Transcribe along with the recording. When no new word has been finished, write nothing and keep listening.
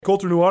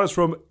Colter Nuanez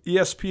from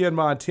ESPN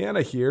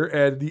Montana here,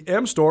 and the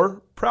M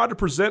Store, proud to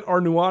present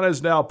our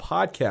Nuanez Now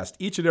podcast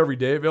each and every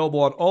day, available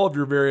on all of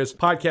your various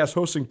podcast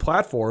hosting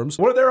platforms.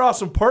 One of their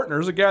awesome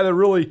partners, a guy that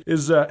really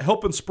is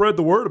helping spread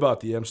the word about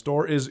the M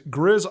Store, is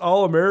Grizz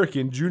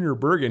All-American Junior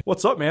Bergen.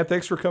 What's up, man?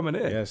 Thanks for coming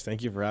in. Yes,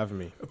 thank you for having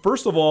me.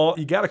 First of all,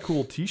 you got a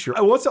cool t-shirt.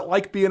 What's it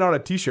like being on a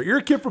t-shirt? You're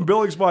a kid from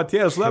Billings,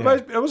 Montana, so that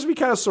must be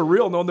kind of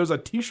surreal knowing there's a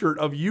t-shirt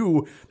of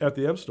you at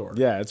the M Store.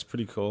 Yeah, it's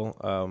pretty cool.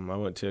 I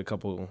went to a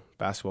couple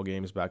basketball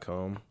games back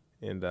home,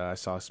 and I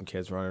saw some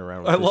kids running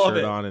around with the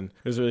shirt on, and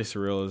it was really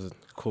surreal. It was a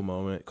cool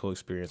moment, cool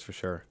experience for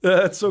sure.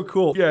 That's so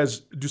cool. You guys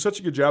do such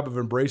a good job of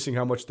embracing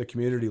how much the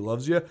community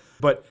loves you.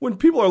 But when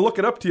people are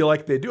looking up to you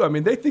like they do,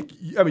 they think,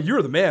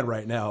 you're the man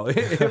right now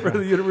for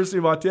the University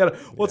of Montana.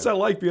 What's that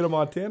like being a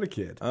Montana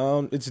kid?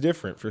 It's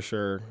different for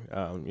sure.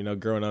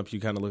 Growing up, you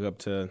kind of look up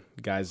to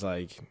guys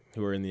like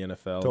who are in the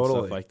NFL and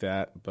stuff like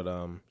that. But,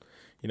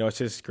 it's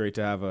just great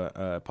to have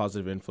a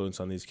positive influence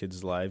on these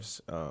kids' lives.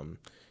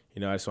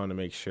 I just want to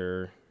make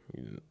sure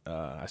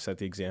I set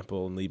the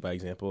example and lead by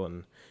example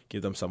and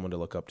give them someone to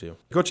look up to.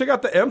 Go check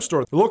out the M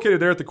Store. They're located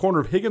there at the corner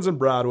of Higgins and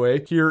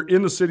Broadway here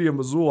in the city of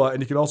Missoula,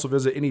 and you can also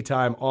visit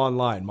anytime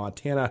online,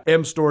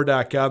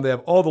 montanamstore.com. They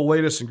have all the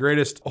latest and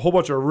greatest, a whole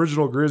bunch of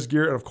original Grizz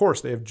gear, and of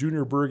course, they have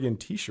Junior Bergen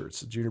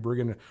t-shirts. Junior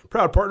Bergen,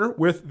 proud partner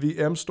with the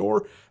M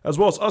Store, as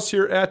well as us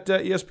here at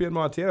ESPN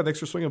Montana. Thanks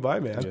for swinging by,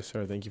 man. Yes,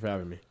 sir. Thank you for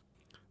having me.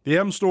 The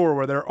M Store,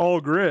 where they're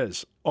all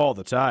Grizz all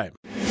the time.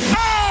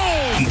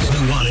 It's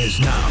Nuanez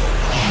Now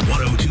on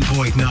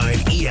 102.9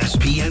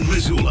 ESPN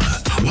Missoula.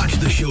 Watch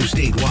the show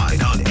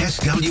statewide on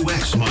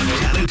SWX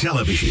Montana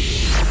Television.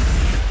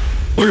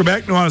 Welcome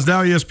back. Nuanez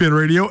Now, ESPN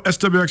Radio,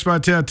 SWX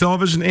Montana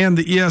Television, and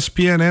the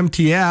ESPN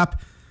MT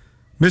app.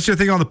 Missed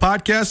anything on the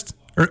podcast?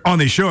 Or on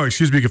the show,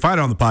 excuse me. You can find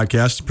it on the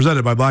podcast,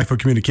 presented by Blackfoot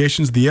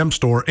Communications, the M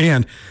Store,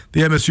 and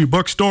the MSU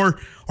Bookstore.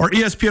 Our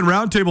ESPN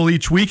Roundtable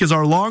each week is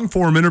our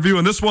long-form interview,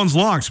 and this one's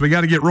long, so we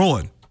got to get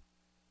rolling.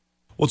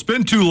 Well, it's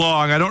been too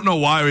long. I don't know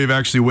why we've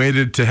actually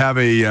waited to have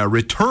a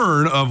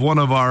return of one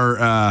of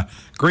our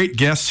great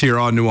guests here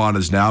on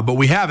Nuanez Now, but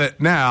we have it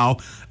now.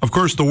 Of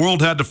course, the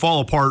world had to fall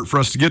apart for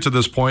us to get to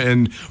this point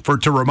and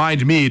to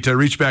remind me to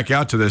reach back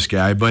out to this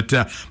guy. But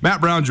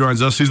Matt Brown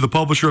joins us. He's the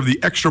publisher of the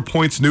Extra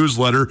Points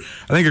newsletter.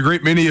 I think a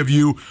great many of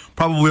you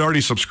probably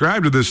already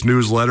subscribed to this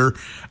newsletter.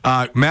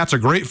 Matt's a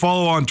great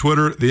follow on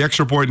Twitter. The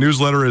Extra Point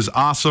newsletter is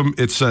awesome.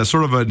 It's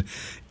sort of an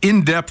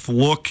in-depth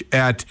look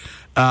at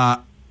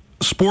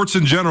sports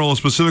in general,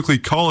 specifically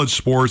college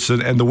sports,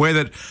 and the way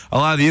that a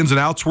lot of the ins and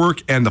outs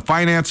work and the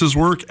finances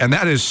work. And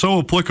that is so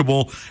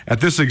applicable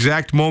at this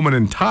exact moment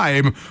in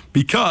time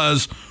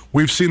because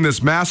we've seen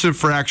this massive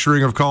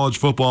fracturing of college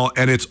football,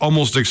 and it's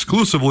almost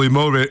exclusively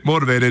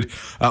motivated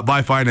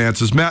by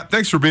finances. Matt,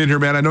 thanks for being here,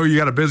 man. I know you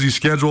got a busy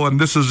schedule, and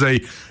this is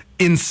a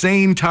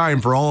insane time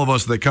for all of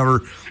us that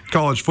cover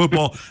college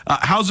football.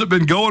 How's it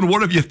been going?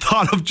 What have you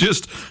thought of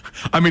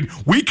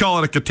we call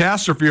it a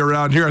catastrophe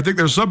around here. I think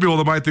there's some people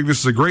that might think this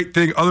is a great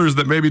thing, others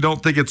that maybe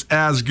don't think it's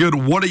as good.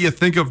 What do you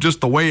think of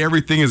just the way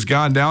everything has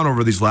gone down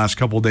over these last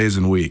couple of days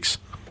and weeks?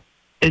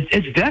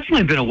 It's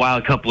definitely been a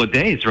wild couple of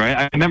days, right?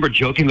 I remember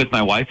joking with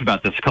my wife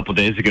about this a couple of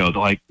days ago.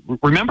 Like,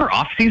 remember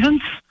off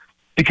seasons?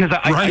 Because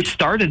I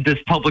started this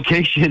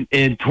publication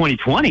in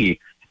 2020.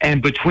 And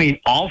between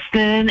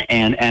Alston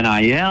and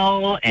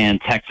NIL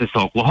and Texas,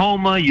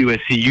 Oklahoma,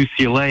 USC,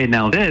 UCLA, and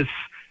now this,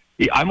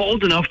 I'm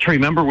old enough to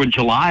remember when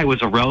July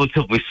was a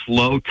relatively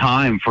slow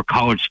time for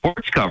college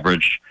sports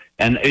coverage.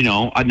 And,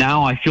 now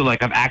I feel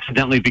like I've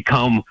accidentally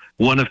become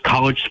one of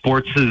college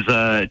sports'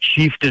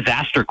 chief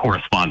disaster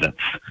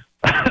correspondents,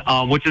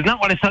 which is not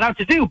what I set out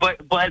to do.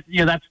 But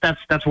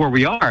that's where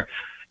we are.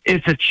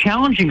 It's a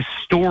challenging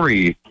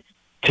story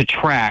to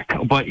track,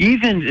 but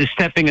even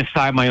stepping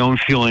aside my own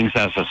feelings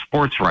as a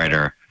sports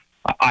writer,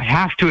 I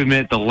have to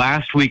admit the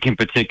last week in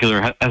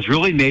particular has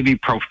really made me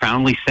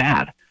profoundly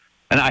sad.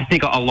 And I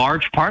think a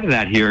large part of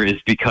that here is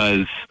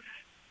because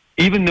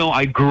even though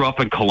I grew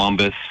up in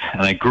Columbus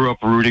and I grew up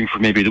rooting for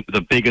maybe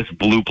the biggest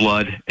blue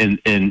blood in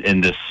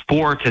this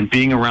sport and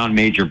being around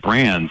major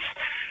brands,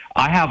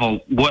 I have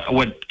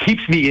what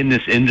keeps me in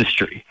this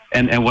industry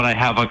and what I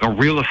have like a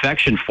real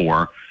affection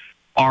for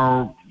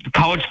are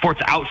college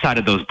sports outside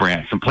of those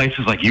brands, in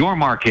places like your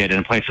market and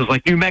in places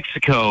like New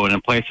Mexico and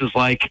in places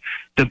like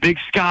the Big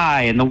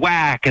Sky and the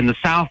WAC and the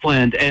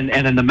Southland and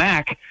in the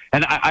MAC.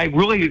 And I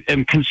really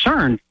am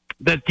concerned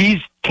that these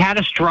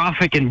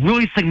catastrophic and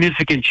really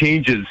significant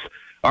changes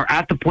are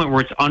at the point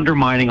where it's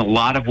undermining a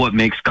lot of what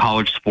makes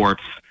college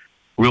sports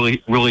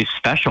really, really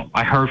special.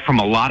 I heard from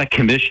a lot of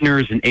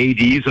commissioners and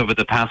ADs over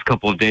the past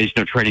couple of days,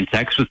 trading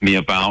texts with me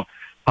about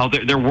how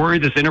they're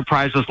worried this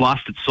enterprise has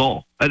lost its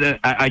soul.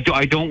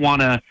 I don't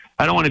want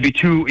to be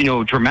too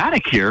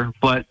dramatic here,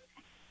 but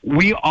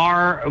we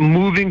are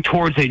moving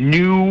towards a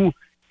new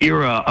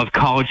era of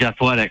college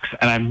athletics,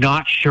 and I'm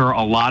not sure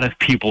a lot of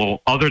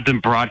people other than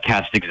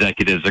broadcast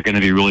executives are going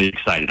to be really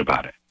excited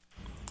about it.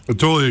 I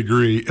totally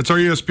agree. It's our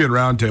ESPN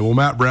Roundtable.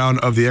 Matt Brown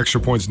of the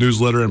Extra Points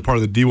newsletter and part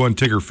of the D1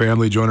 Ticker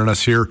family joining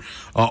us here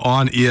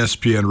on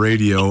ESPN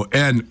Radio.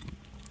 And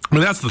I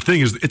mean, that's the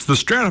thing, is it's the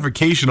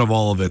stratification of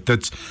all of it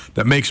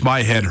that makes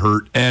my head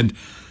hurt. And,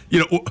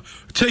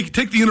 take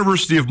the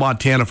University of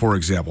Montana, for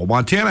example.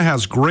 Montana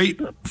has great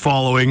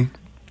following.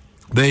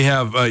 They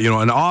have,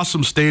 an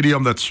awesome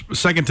stadium that's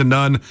second to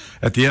none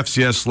at the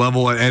FCS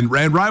level and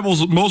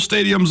rivals most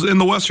stadiums in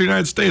the Western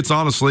United States,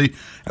 honestly.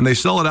 And they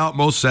sell it out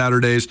most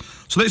Saturdays.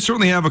 So they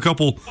certainly have a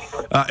couple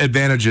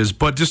advantages.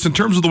 But just in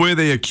terms of the way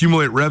they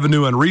accumulate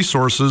revenue and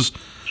resources,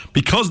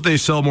 because they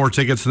sell more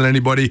tickets than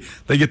anybody,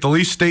 they get the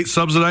least state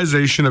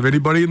subsidization of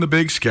anybody in the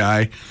Big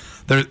Sky.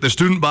 The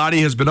student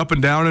body has been up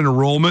and down in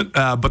enrollment,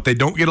 but they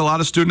don't get a lot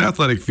of student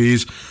athletic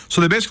fees. So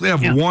they basically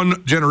have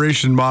one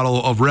generation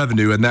model of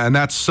revenue, and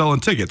that's selling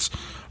tickets.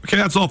 Okay,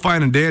 that's all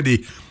fine and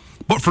dandy.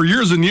 But for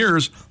years and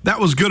years, that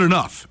was good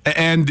enough.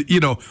 And,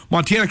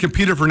 Montana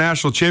competed for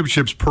national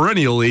championships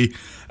perennially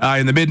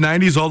in the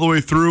mid-'90s all the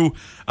way through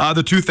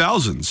the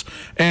 2000s.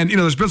 And,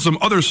 there's been some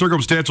other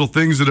circumstantial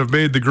things that have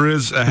made the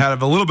Grizz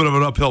have a little bit of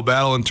an uphill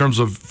battle in terms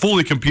of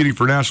fully competing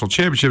for national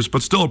championships,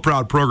 but still a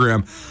proud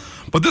program.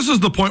 But this is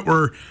the point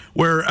where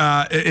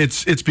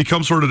it's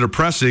become sort of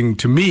depressing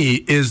to me,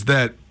 is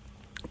that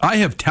I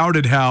have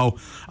touted how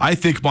I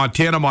think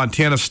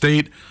Montana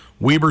State,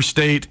 Weber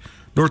State,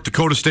 North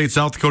Dakota State,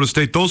 South Dakota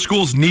State, those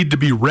schools need to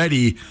be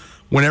ready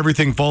when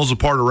everything falls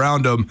apart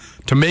around them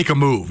to make a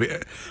move.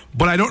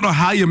 But I don't know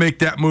how you make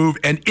that move.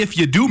 And if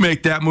you do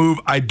make that move,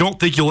 I don't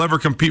think you'll ever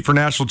compete for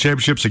national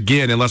championships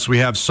again unless we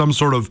have some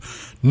sort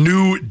of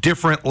new,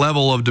 different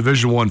level of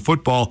Division I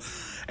football.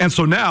 And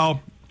so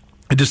now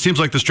it just seems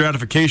like the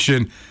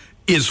stratification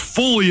is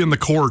fully in the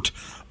court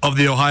of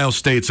the Ohio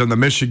States and the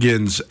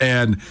Michigans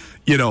and,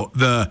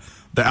 the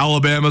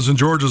Alabamas and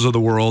Georgias of the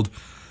world.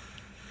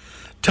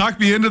 Talk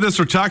me into this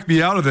or talk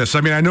me out of this.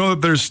 I mean, I know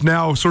that there's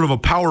now sort of a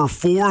Power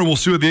 4, and we'll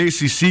see where the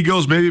ACC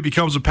goes. Maybe it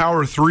becomes a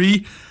Power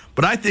 3.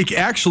 But I think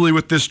actually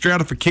with this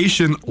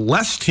stratification,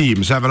 less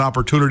teams have an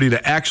opportunity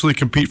to actually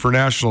compete for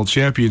national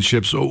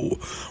championships. So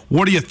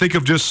what do you think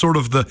of just sort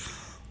of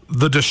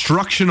the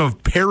destruction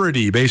of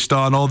parity based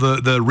on all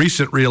the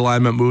recent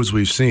realignment moves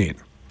we've seen?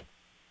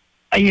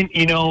 For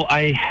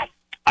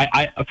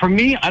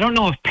me, I don't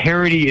know if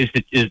parity is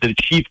the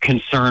chief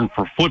concern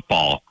for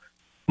football,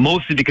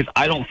 mostly because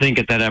I don't think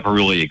that ever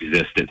really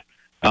existed,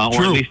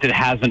 or at least it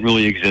hasn't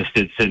really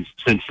existed since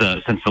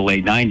the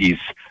late 90s.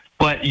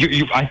 But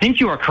I think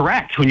you are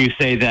correct when you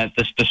say that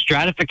the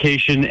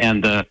stratification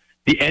and the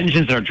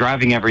engines that are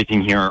driving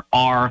everything here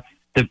are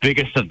the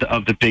biggest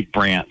of the big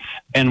brands.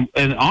 And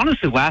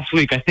honestly, last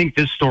week I think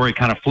this story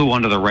kind of flew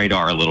under the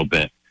radar a little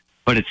bit,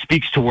 but it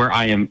speaks to where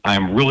I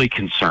am really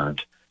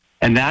concerned.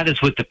 And that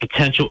is with the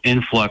potential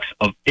influx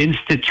of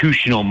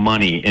institutional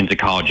money into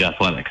college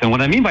athletics. And what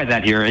I mean by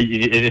that here,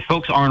 if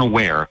folks aren't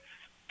aware,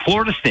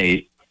 Florida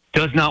State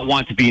does not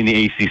want to be in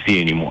the ACC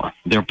anymore.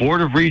 Their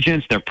board of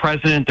regents, their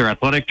president, their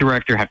athletic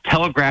director have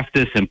telegraphed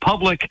this in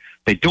public.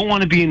 They don't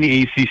want to be in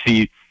the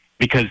ACC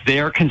because they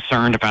are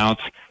concerned about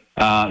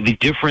the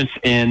difference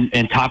in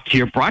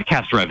top-tier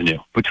broadcast revenue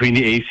between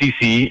the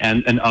ACC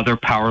and other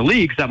power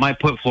leagues that might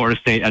put Florida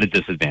State at a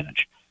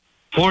disadvantage.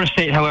 Florida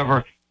State,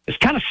 however, is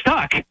kind of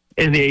stuck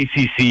in the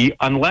ACC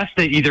unless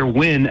they either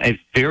win a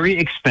very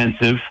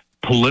expensive,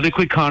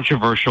 politically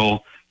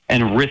controversial,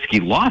 and risky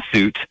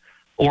lawsuit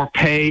or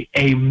pay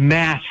a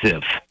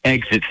massive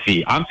exit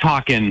fee. I'm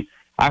talking,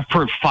 I've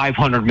heard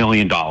 $500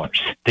 million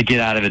to get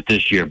out of it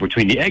this year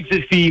between the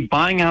exit fee,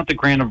 buying out the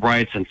grant of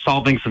rights, and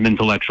solving some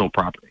intellectual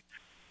property.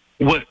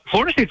 What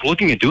Florida State's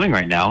looking at doing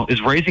right now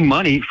is raising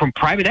money from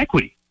private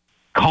equity,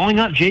 calling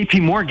up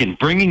JP Morgan,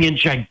 bringing in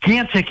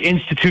gigantic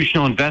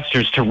institutional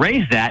investors to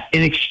raise that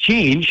in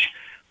exchange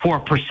for a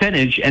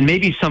percentage and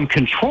maybe some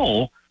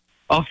control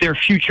of their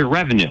future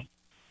revenue.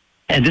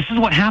 And this is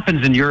what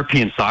happens in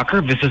European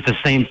soccer. This is the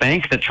same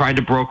bank that tried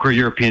to broker a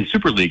European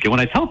Super League. And what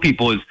I tell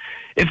people is,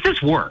 if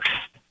this works,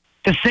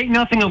 to say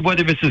nothing of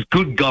whether this is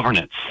good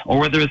governance or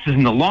whether this is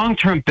in the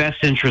long-term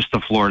best interest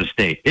of Florida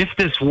State, if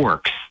this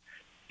works,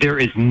 there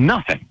is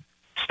nothing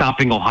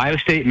stopping Ohio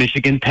State,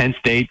 Michigan, Penn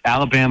State,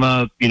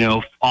 Alabama,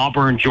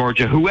 Auburn,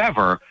 Georgia,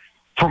 whoever,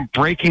 from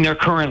breaking their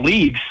current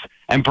leagues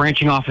and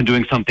branching off and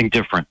doing something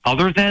different,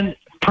 other than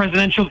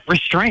presidential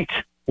restraint,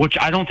 which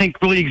I don't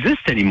think really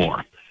exists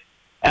anymore.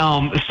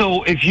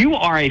 So if you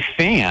are a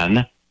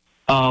fan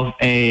of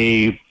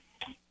a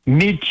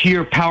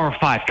mid-tier Power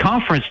 5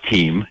 conference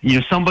team,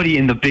 somebody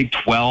in the Big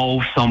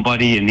 12,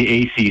 somebody in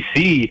the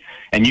ACC,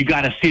 and you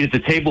got a seat at the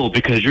table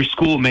because your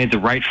school made the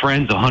right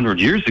friends 100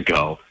 years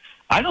ago,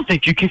 I don't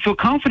think you can feel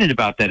confident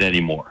about that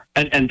anymore.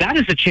 And that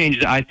is a change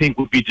that I think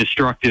would be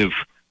destructive,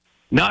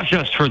 not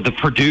just for the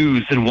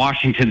Purdues and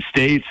Washington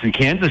States and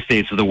Kansas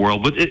States of the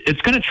world, but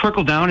it's going to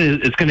trickle down.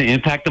 It's going to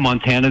impact the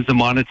Montanas and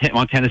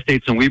Montana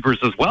States and Webers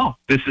as well.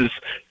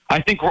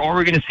 I think we're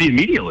already going to see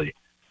immediately.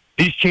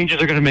 These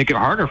changes are going to make it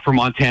harder for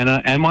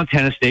Montana and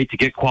Montana State to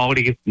get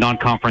quality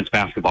non-conference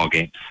basketball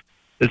games.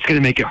 It's going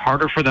to make it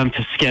harder for them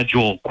to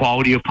schedule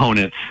quality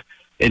opponents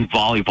in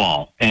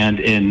volleyball and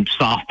in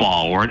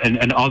softball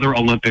and other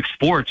Olympic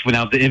sports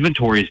without the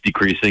inventory is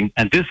decreasing.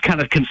 And this kind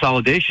of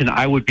consolidation,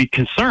 I would be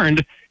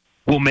concerned,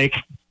 will make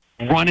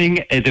running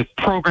the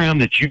program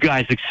that you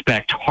guys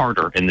expect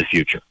harder in the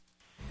future.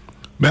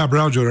 Matt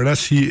Brown joining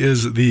us. He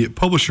is the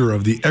publisher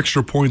of the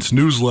Extra Points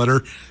newsletter.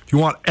 If you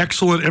want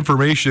excellent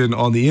information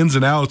on the ins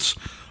and outs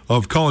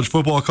of college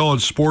football,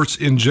 college sports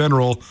in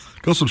general,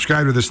 go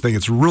subscribe to this thing.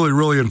 It's really,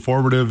 really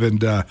informative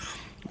and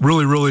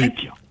really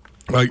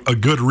a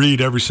good read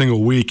every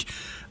single week.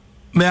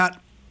 Matt,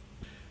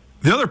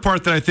 the other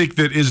part that I think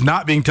that is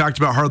not being talked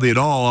about hardly at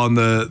all on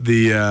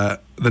the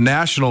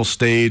national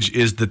stage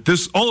is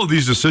that all of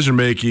these decision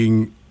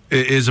making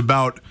is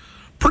about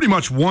pretty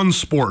much one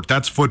sport.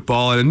 That's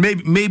football, and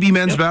maybe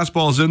men's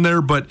basketball is in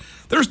there, but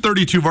there's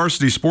 32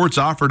 varsity sports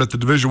offered at the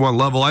Division I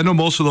level. I know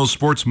most of those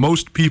sports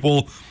most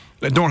people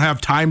don't have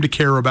time to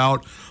care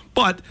about,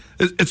 but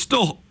it's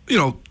still,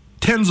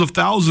 tens of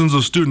thousands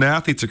of student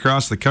athletes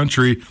across the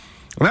country.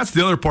 And that's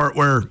the other part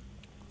where,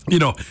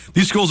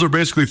 these schools are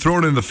basically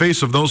thrown in the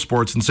face of those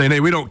sports and saying, hey,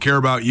 we don't care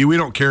about you. We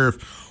don't care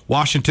if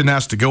Washington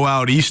has to go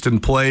out east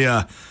and play,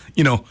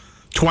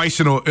 twice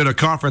in a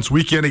conference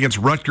weekend against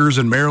Rutgers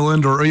and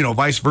Maryland, or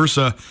vice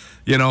versa.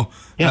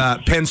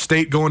 Penn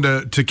State going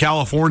to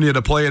California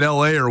to play at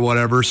LA or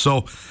whatever.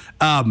 So,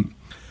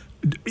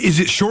 is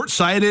it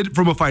short-sighted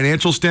from a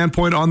financial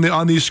standpoint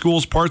on these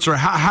schools' parts, or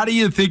how do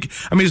you think?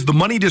 I mean, is the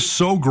money just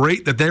so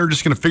great that they're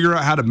just going to figure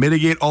out how to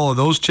mitigate all of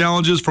those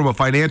challenges from a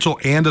financial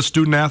and a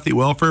student-athlete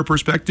welfare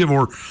perspective,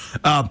 or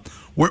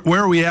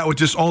where are we at with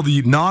just all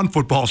the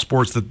non-football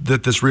sports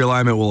that this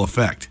realignment will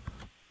affect?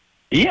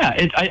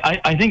 Yeah,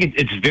 I think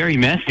it's very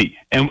messy.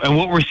 And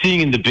what we're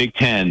seeing in the Big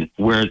Ten,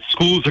 where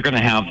schools are going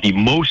to have the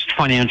most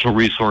financial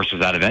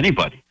resources out of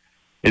anybody,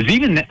 is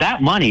even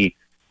that money,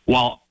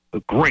 while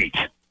great,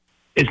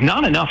 is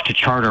not enough to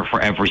charter for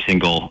every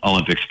single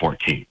Olympic sport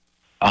team.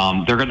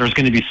 There's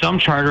going to be some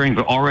chartering,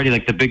 but already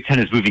the Big Ten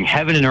is moving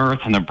heaven and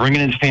earth, and they're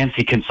bringing in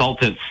fancy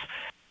consultants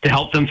to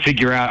help them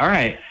figure out, all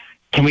right,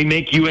 can we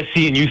make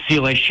USC and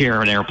UCLA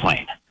share an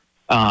airplane?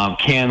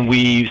 Can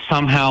we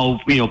somehow,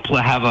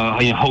 have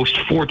host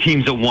 4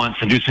 teams at once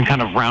and do some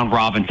kind of round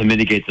robin to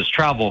mitigate this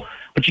travel?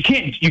 But you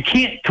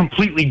can't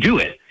completely do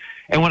it.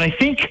 And what I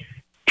think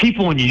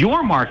people in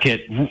your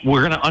market we're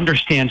going to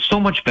understand so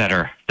much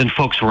better than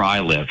folks where I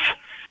live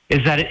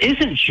is that it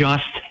isn't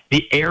just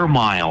the air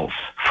miles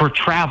for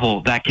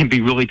travel that can be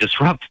really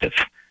disruptive.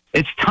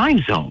 It's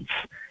time zones.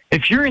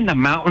 If you're in the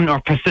Mountain or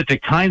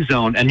Pacific time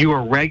zone and you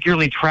are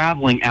regularly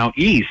traveling out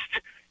east,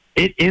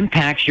 it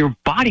impacts your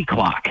body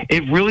clock.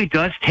 It really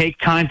does take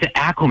time to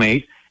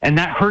acclimate, and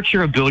that hurts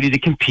your ability to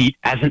compete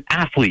as an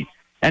athlete.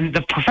 And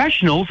the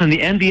professionals in the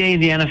NBA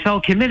and the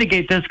NFL can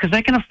mitigate this because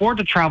they can afford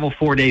to travel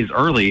 4 days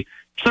early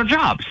to their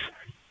jobs.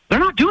 They're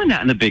not doing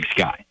that in the Big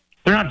Sky.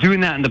 They're not doing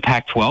that in the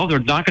Pac-12. They're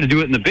not going to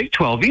do it in the Big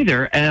 12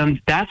 either,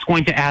 and that's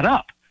going to add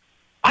up.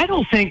 I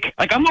don't think,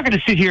 I'm not going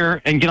to sit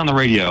here and get on the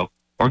radio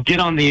or get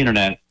on the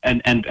internet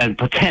and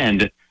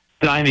pretend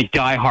that I'm a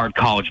diehard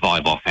college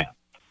volleyball fan.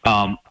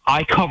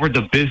 I covered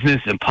the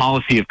business and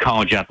policy of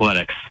college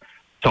athletics,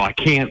 so I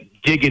can't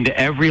dig into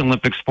every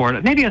Olympic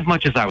sport, maybe as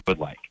much as I would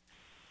like.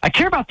 I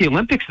care about the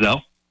Olympics, though.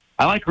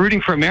 I like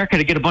rooting for America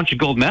to get a bunch of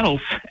gold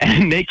medals,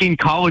 and making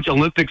college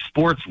Olympic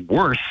sports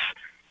worse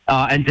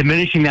and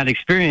diminishing that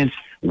experience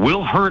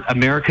will hurt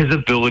America's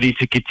ability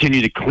to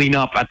continue to clean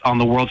up on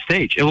the world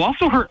stage. It will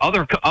also hurt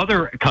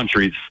other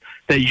countries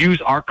that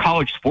use our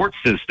college sports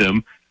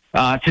system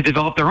to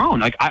develop their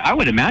own. I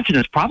would imagine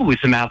there's probably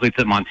some athletes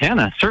at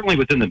Montana, certainly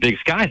within the Big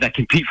Sky, that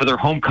compete for their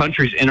home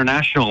country's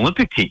international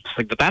Olympic teams.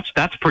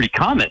 That's pretty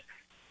common.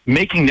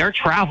 Making their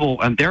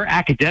travel and their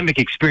academic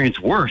experience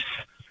worse,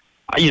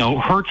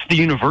 hurts the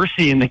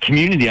university and the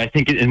community, I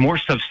think, in more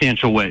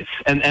substantial ways.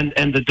 And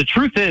the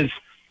truth is,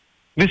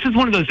 this is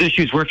one of those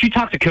issues where if you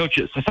talk to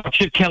coaches, I saw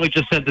Chip Kelly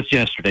just said this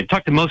yesterday,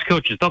 talk to most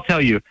coaches, they'll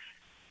tell you,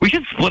 we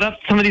should split up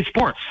some of these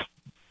sports.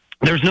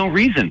 There's no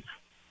reason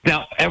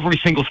that every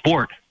single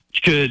sport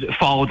should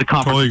follow the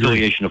conference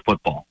affiliation of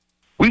football.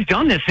 We've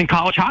done this in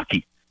college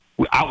hockey.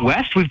 Out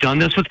west, we've done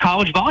this with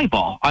college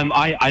volleyball.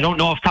 I don't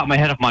know off the top of my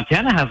head if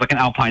Montana has an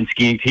alpine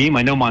skiing team.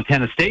 I know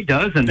Montana State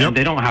does, and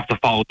they don't have to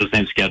follow the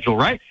same schedule,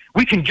 right?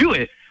 We can do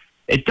it.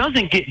 It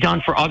doesn't get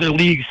done for other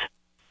leagues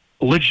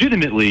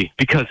legitimately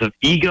because of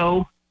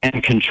ego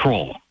and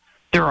control.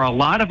 There are a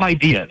lot of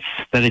ideas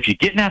that if you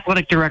get an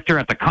athletic director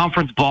at the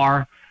conference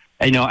bar,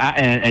 and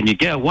you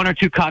get 1 or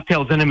 2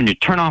 cocktails in them and you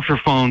turn off your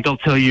phone, they'll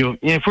tell you,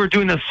 if we're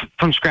doing this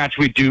from scratch,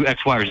 we'd do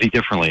X, Y, or Z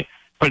differently.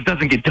 But it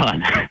doesn't get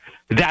done.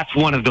 That's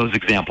one of those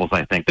examples,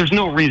 I think. There's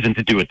no reason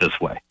to do it this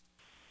way.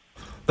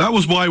 That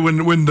was why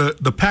when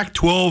the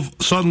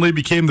Pac-12 suddenly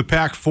became the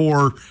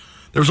Pac-4,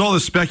 there was all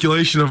this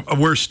speculation of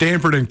where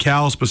Stanford and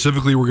Cal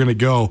specifically were going to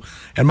go.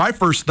 And my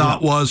first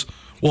thought was,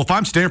 well, if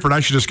I'm Stanford, I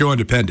should just go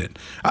independent.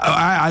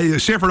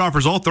 Stanford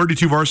offers all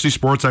 32 varsity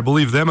sports. I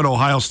believe them and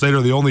Ohio State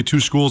are the only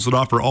 2 schools that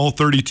offer all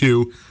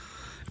 32.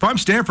 If I'm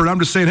Stanford, I'm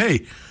just saying,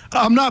 hey,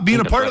 I'm not being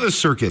a part of this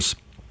circus.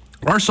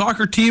 Our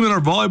soccer team and our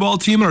volleyball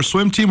team and our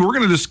swim team, we're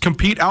going to just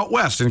compete out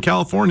west in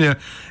California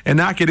and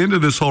not get into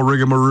this whole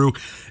rigmarole.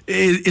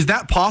 Is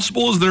that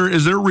possible?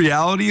 Is there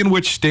reality in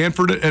which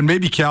Stanford and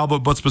maybe Cal,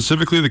 but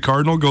specifically the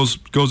Cardinal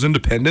goes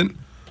independent?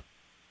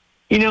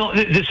 So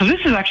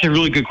this is actually a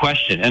really good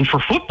question. And for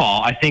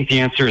football, I think the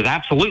answer is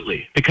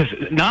absolutely. Because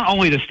not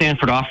only does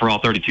Stanford offer all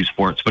 32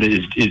 sports, but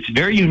it's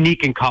very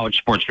unique in college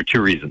sports for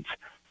two reasons.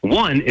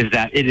 One is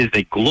that it is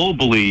a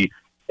globally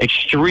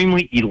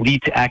extremely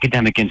elite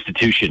academic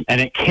institution,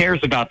 and it cares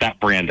about that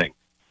branding.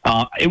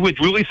 It would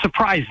really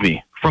surprise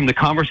me from the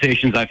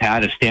conversations I've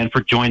had as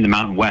Stanford joined the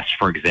Mountain West,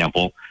 for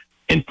example,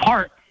 in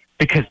part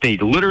because they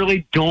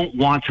literally don't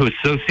want to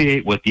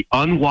associate with the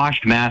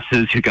unwashed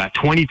masses who got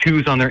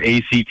 22s on their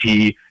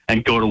ACT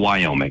and go to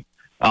Wyoming.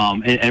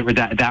 And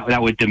that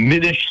would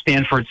diminish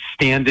Stanford's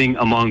standing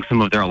among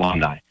some of their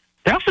alumni.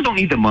 They also don't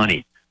need the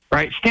money,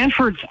 right?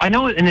 Stanford's, I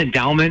know an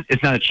endowment is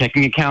not a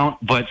checking account,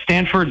 but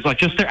Stanford's,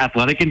 just their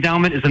athletic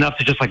endowment is enough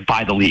to just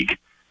buy the league.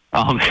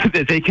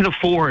 They can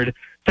afford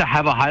to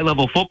have a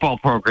high-level football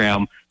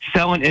program,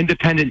 sell an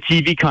independent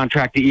TV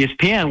contract to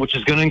ESPN, which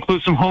is going to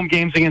include some home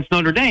games against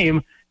Notre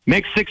Dame,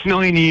 make $6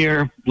 million a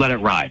year, let it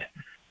ride.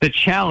 The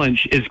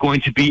challenge is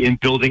going to be in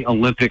building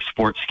Olympic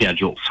sports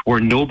schedules where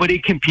nobody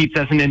competes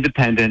as an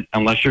independent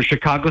unless you're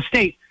Chicago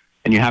State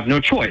and you have no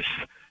choice.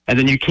 And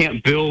then you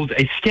can't build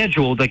a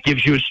schedule that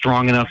gives you a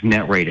strong enough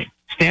net rating.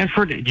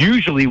 Stanford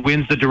usually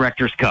wins the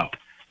Director's Cup.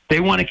 They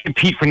want to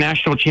compete for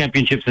national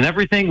championships and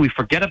everything. We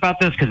forget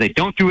about this because they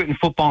don't do it in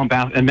football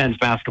and men's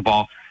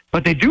basketball,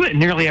 but they do it in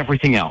nearly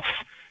everything else.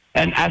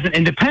 And as an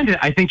independent,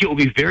 I think it will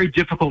be very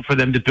difficult for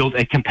them to build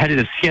a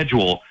competitive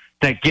schedule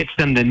that gets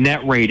them the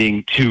net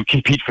rating to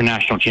compete for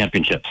national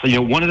championships.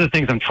 So, one of the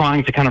things I'm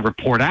trying to kind of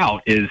report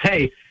out is,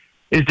 hey,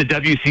 is the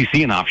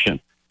WCC an option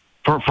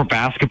for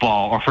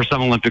basketball or for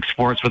some Olympic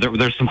sports where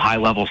there's some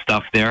high-level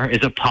stuff there? Is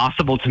it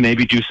possible to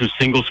maybe do some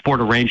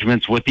single-sport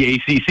arrangements with the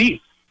ACC?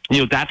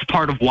 That's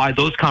part of why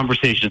those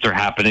conversations are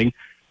happening,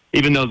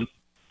 even though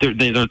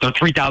they're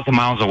 3,000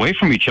 miles away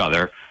from each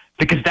other,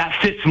 because that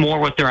fits more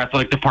with their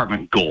athletic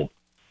department goal.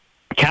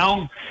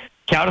 Cal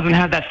doesn't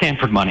have that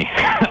Stanford money.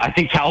 I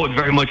think Cal would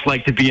very much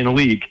like to be in the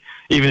league,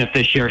 even if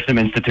they share some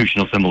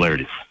institutional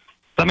similarities.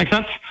 Does that make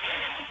sense?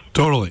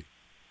 Totally.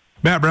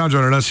 Matt Brown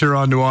joining us here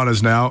on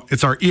Nuanez Now.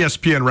 It's our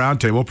ESPN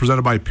Roundtable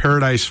presented by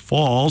Paradise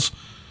Falls.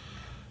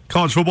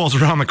 College football's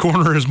around the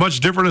corner. As much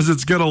different as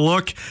it's going to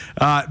look,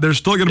 there's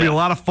still going to be a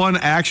lot of fun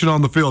action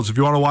on the field. So if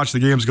you want to watch the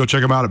games, go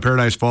check them out at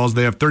Paradise Falls.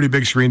 They have 30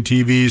 big screen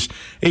TVs,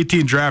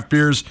 18 draft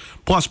beers,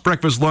 plus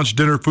breakfast, lunch,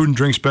 dinner, food, and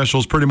drink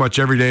specials pretty much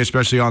every day,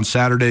 especially on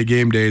Saturday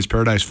game days.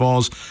 Paradise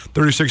Falls,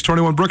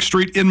 3621 Brook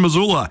Street in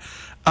Missoula.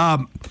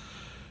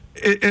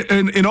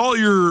 In all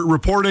your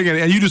reporting,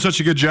 and you do such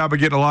a good job of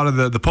getting a lot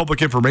of the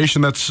public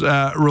information that's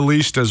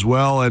released as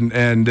well,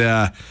 and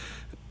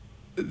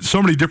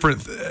so many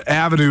different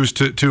avenues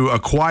to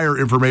acquire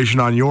information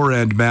on your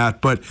end,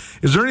 Matt. But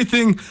is there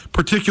anything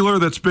particular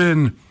that's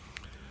been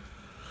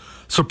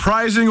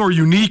surprising or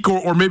unique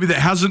or maybe that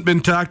hasn't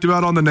been talked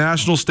about on the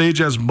national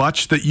stage as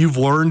much that you've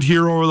learned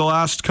here over the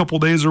last couple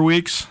days or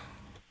weeks?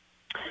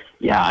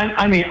 Yeah,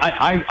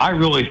 I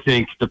really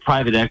think the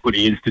private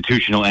equity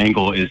institutional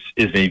angle is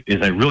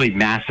a really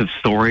massive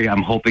story.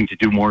 I'm hoping to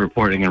do more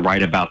reporting and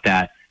write about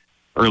that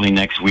early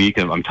next week.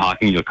 I'm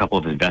talking to a couple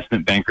of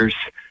investment bankers.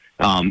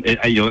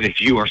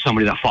 If you are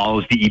somebody that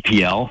follows the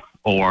EPL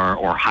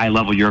or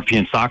high-level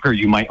European soccer,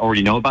 you might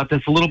already know about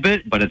this a little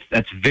bit, but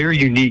that's very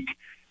unique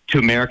to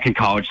American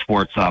college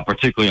sports,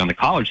 particularly on the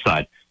college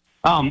side.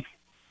 I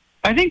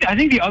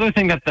think the other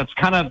thing that's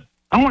kind of,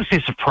 I don't want to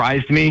say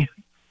surprised me,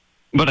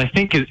 but I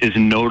think is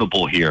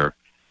notable here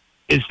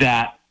is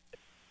that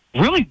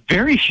really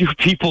very few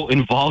people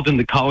involved in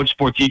the college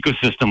sports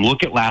ecosystem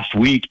look at last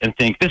week and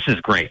think this is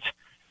great.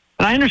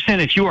 And I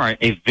understand if you are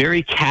a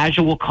very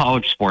casual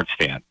college sports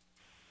fan,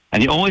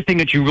 and the only thing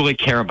that you really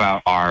care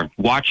about are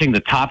watching the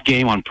top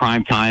game on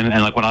prime time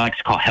and what I like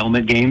to call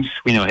helmet games.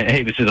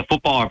 Hey, this is a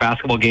football or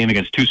basketball game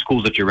against two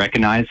schools that you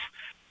recognize.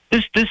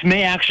 This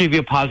may actually be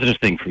a positive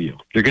thing for you.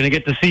 You're going to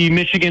get to see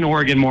Michigan,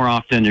 Oregon more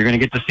often. You're going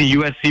to get to see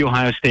USC,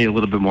 Ohio State a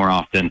little bit more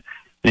often.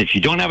 And if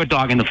you don't have a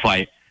dog in the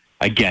fight,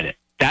 I get it.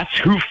 That's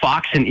who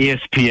Fox and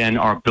ESPN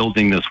are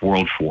building this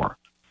world for.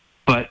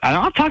 But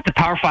I'll talk to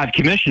Power 5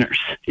 commissioners,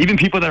 even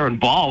people that are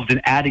involved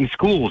in adding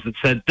schools that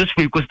said this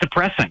week was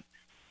depressing.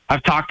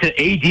 I've talked to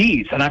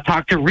ADs and I've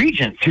talked to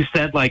regents who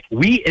said,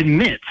 we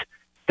admit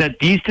that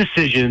these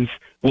decisions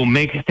will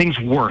make things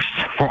worse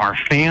for our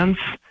fans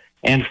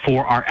and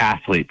for our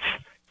athletes.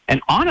 And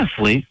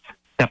honestly,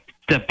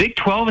 the Big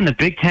 12 and the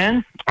Big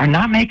 10 are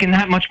not making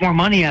that much more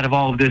money out of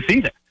all of this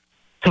either.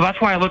 So that's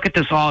why I look at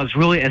this all as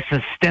really a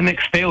systemic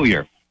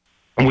failure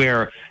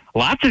where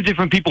lots of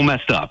different people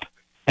messed up.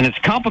 And it's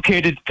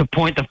complicated to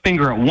point the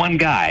finger at one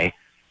guy.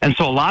 And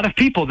so a lot of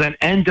people then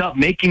end up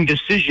making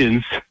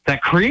decisions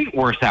that create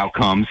worse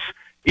outcomes,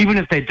 even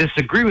if they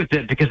disagree with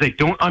it because they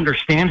don't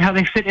understand how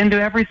they fit into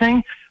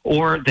everything,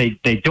 or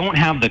they don't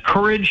have the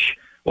courage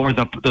or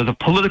the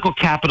political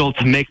capital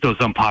to make those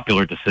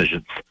unpopular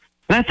decisions.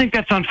 And I think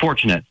that's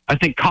unfortunate. I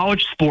think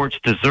college sports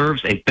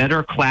deserves a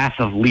better class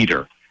of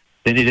leader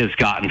than it has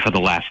gotten for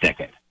the last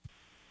decade.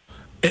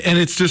 And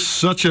it's just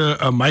such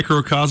a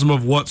microcosm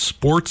of what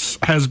sports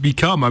has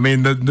become. I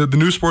mean, the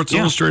new Sports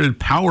Illustrated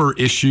Power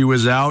issue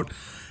is out,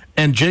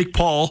 and Jake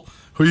Paul,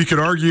 who you could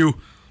argue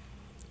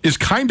is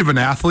kind of an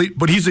athlete,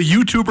 but he's a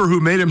YouTuber who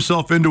made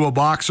himself into a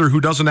boxer who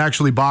doesn't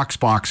actually box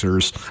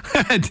boxers.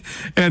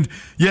 and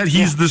yet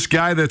he's this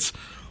guy that's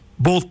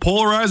both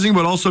polarizing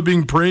but also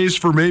being praised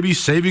for maybe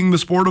saving the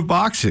sport of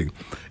boxing.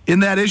 In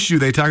that issue,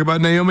 they talk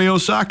about Naomi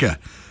Osaka,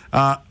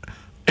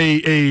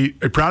 a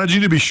prodigy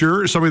to be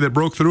sure, somebody that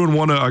broke through and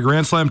won a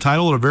Grand Slam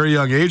title at a very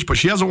young age, but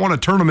she hasn't won a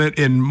tournament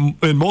in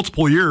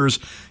multiple years,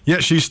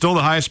 yet she's still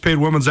the highest paid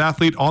women's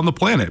athlete on the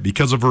planet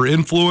because of her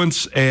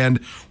influence and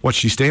what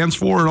she stands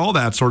for and all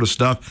that sort of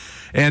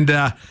stuff. And,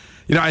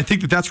 I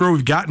think that's where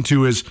we've gotten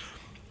to is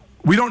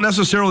we don't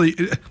necessarily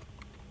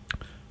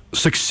 –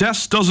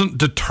 success doesn't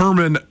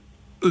determine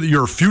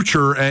your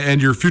future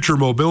and your future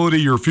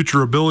mobility, your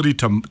future ability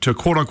to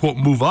quote-unquote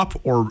move up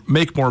or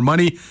make more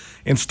money.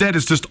 Instead,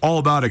 it's just all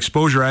about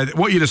exposure.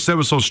 What you just said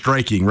was so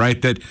striking, right?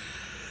 That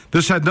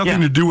this had nothing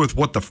to do with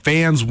what the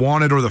fans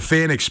wanted or the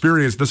fan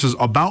experience. This is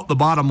about the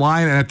bottom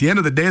line, and at the end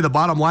of the day, the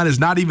bottom line is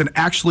not even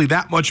actually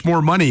that much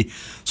more money.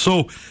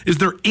 So is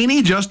there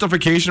any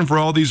justification for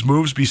all these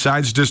moves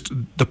besides just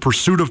the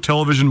pursuit of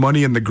television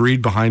money and the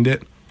greed behind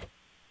it?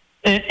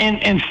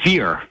 And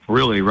fear,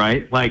 really,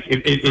 right? Like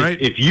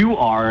if you're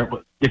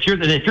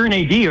an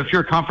AD or if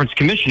you're a conference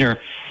commissioner,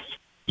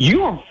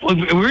 we're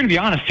going to be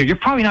honest here, you're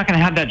probably not going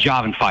to have that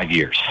job in 5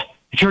 years.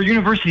 If you're a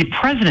university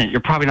president, you're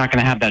probably not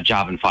going to have that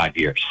job in 5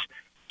 years.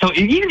 So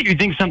even if you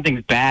think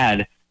something's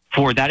bad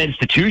for that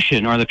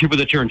institution or the people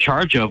that you're in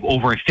charge of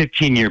over a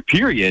 15-year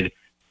period,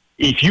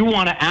 if you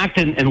want to act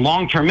in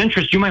long-term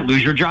interest, you might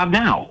lose your job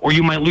now, or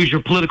you might lose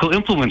your political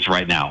influence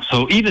right now.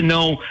 So even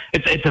though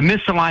it's a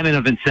misalignment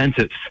of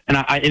incentives, and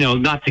I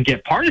not to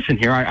get partisan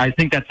here, I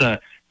think that's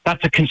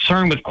a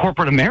concern with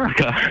corporate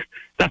America.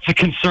 That's a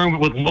concern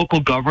with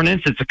local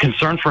governance. It's a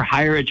concern for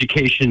higher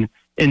education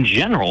in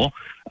general,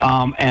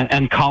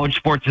 and college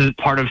sports is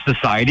part of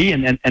society,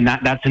 and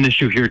that's an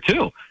issue here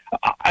too.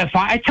 If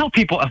I tell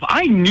people, if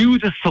I knew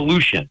the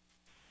solution,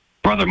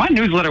 brother, my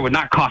newsletter would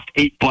not cost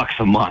 $8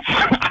 a month.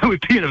 I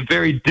would be in a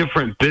very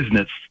different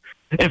business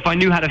if I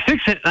knew how to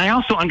fix it. And I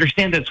also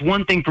understand that it's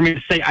one thing for me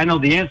to say I know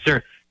the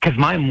answer because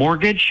my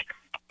mortgage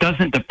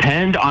doesn't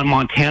depend on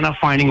Montana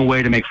finding a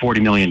way to make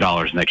 $40 million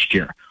next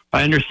year.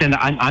 I understand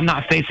that I'm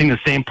not facing the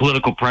same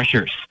political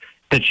pressures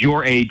that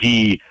your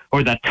AD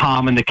or that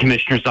Tom in the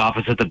commissioner's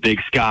office at the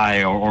Big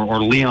Sky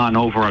or Leon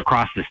over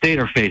across the state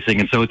are facing.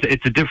 And so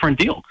it's a different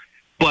deal.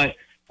 But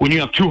when you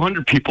have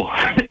 200 people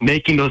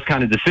making those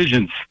kind of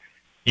decisions,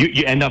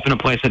 you end up in a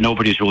place that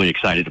nobody's really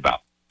excited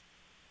about.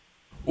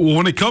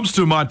 When it comes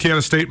to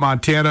Montana State,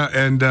 Montana,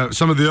 and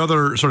some of the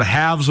other sort of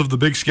halves of the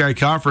Big Sky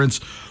Conference,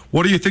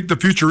 what do you think the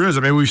future is?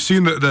 I mean, we've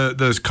seen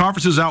the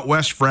conferences out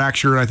west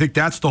fracture, and I think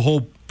that's the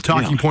whole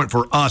talking point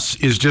for us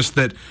is just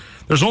that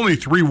there's only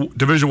 3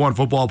 Division I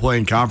football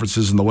playing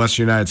conferences in the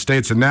Western United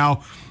States, and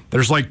now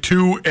there's like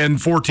 2 and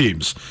 4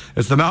 teams.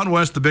 It's the Mountain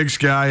West, the Big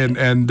Sky,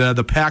 and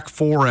the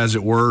Pac-4, as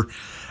it were.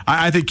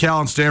 I think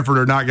Cal and Stanford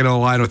are not going to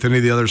align with any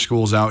of the other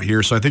schools out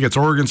here. So I think it's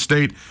Oregon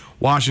State,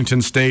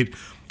 Washington State,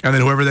 and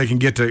then whoever they can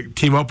get to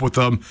team up with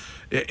them.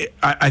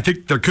 I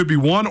think there could be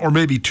 1 or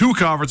maybe 2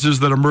 conferences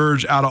that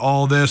emerge out of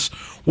all this.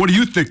 What do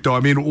you think, though? I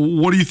mean,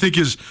 what do you think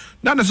is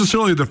not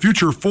necessarily the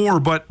future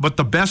for, but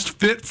the best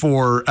fit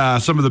for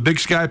some of the Big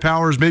Sky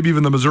powers, maybe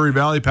even the Missouri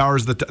Valley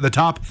powers, the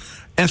top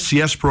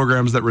FCS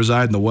programs that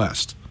reside in the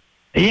West?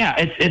 Yeah,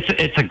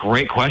 it's a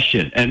great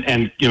question,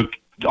 and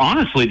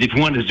honestly, if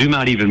you want to zoom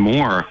out even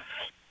more,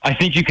 I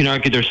think you can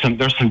argue there's some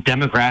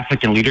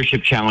demographic and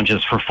leadership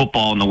challenges for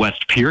football in the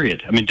West,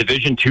 period. I mean,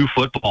 Division II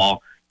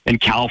football in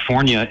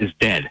California is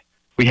dead.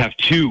 We have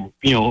 2,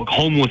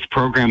 homeless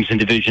programs in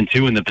Division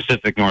II in the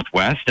Pacific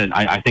Northwest, and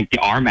I think the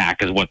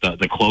RMAC is what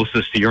the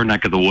closest to your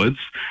neck of the woods,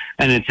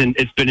 and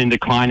it's been in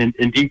decline in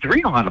D3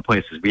 in a lot of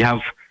places. We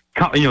have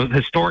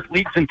historic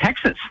leagues in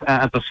Texas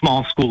at the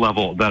small school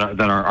level that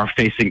are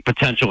facing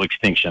potential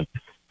extinction.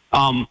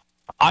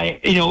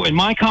 In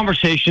my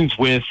conversations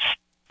with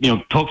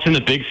folks in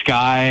the Big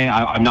Sky,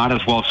 I'm not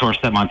as well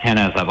sourced at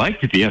Montana as I'd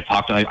like to be.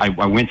 I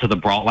went to the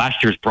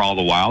last year's Brawl of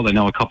the Wild. I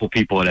know a couple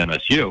people at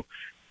MSU,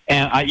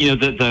 and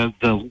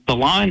the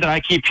line that I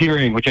keep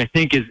hearing, which I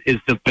think is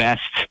the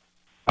best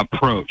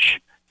approach,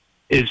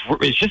 is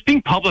just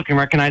being public and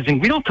recognizing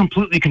we don't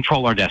completely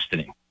control our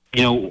destiny.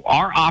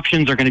 Our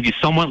options are going to be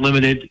somewhat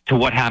limited to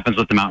what happens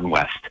with the Mountain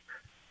West,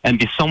 and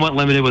be somewhat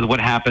limited with what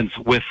happens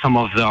with some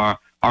of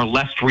our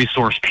less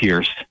resourced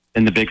peers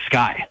in the Big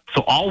Sky.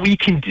 So all we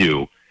can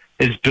do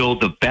is build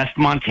the best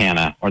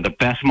Montana or the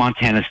best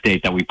Montana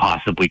State that we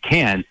possibly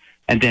can,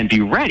 and then be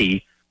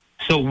ready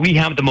so we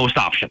have the most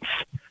options,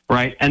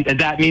 right? And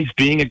that means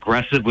being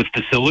aggressive with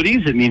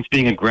facilities. It means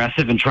being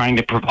aggressive in trying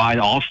to provide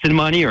Alston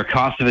money or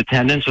cost of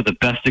attendance or the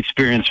best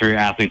experience for your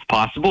athletes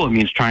possible. It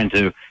means trying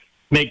to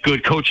make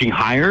good coaching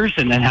hires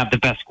and then have the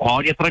best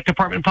quality athletic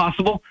department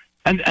possible,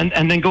 and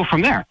then go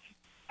from there.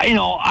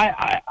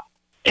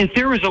 If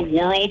there was a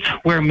world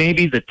where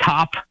maybe the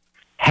top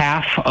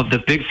half of the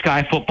Big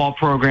Sky football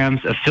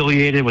programs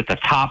affiliated with the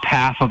top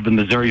half of the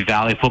Missouri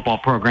Valley football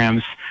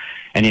programs,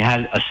 and you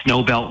had a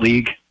snow belt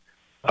league,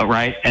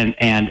 right? And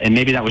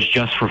maybe that was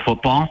just for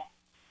football.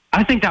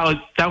 I think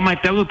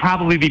that would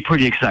probably be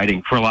pretty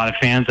exciting for a lot of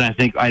fans,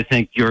 and I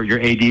think your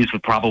ADs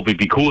would probably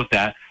be cool with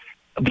that.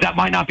 But that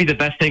might not be the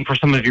best thing for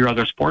some of your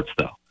other sports,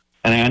 though.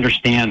 And I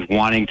understand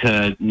wanting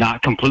to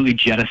not completely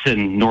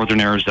jettison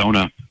Northern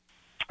Arizona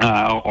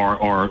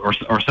or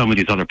some of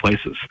these other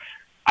places.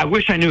 I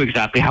wish I knew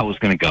exactly how it was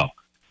going to go.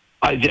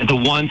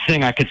 The one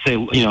thing I could say,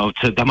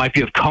 that might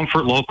be of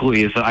comfort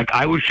locally is that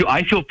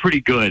I feel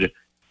pretty good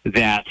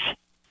that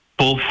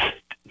both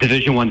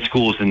Division I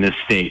schools in this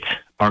state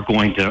are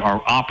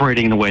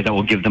operating in a way that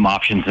will give them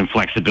options and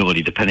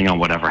flexibility depending on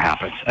whatever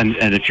happens. And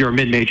if you're a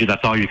mid-major,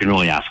 that's all you can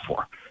really ask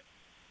for.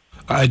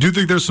 I do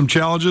think there's some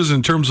challenges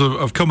in terms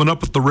of coming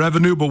up with the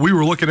revenue, but we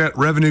were looking at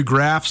revenue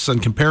graphs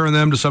and comparing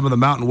them to some of the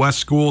Mountain West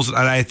schools. And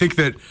I think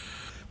that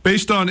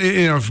based on,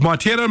 if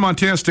Montana and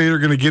Montana State are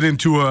going to get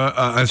into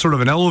a sort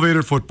of an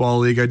elevated football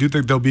league, I do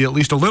think there'll be at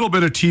least a little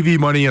bit of TV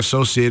money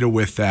associated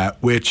with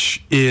that,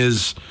 which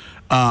is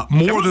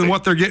more than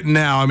what they're getting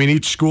now. I mean,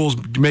 each school's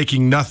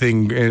making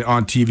nothing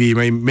on TV,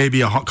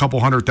 maybe a couple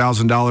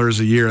 $100,000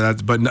 a year,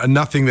 but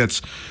nothing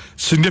that's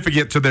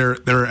significant to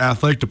their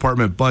athletic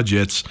department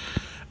budgets.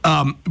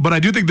 But I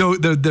do think, though,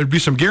 there'd be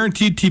some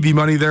guaranteed TV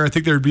money there. I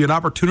think there'd be an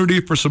opportunity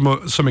for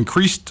some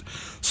increased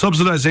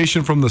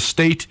subsidization from the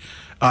state,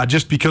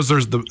 just because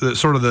there's the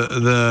sort of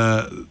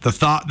the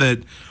thought that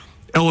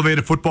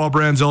elevated football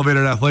brands,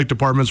 elevated athletic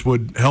departments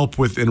would help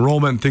with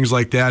enrollment and things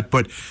like that.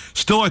 But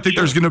still, I think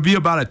there's going to be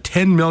about a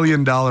 $10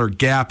 million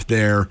gap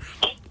there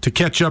to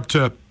catch up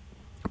to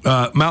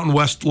Mountain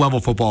West level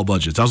football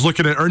budgets. I was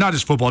looking at, or not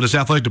just football, just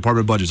athletic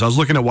department budgets. I was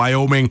looking at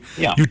Wyoming,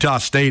 Utah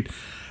State.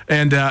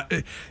 And,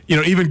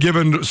 even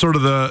given sort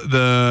of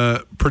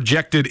the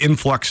projected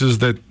influxes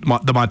that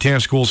the Montana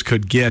schools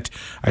could get,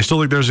 I still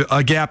think there's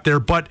a gap there,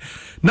 but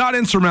not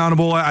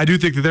insurmountable. I do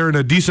think that they're in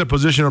a decent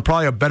position, or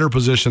probably a better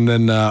position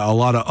than a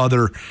lot of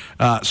other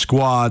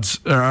squads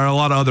or a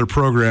lot of other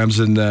programs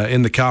in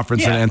the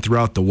conference and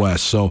throughout the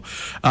West. So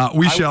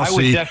we shall see. I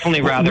would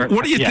definitely rather.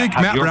 What do you think?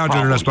 Matt Brown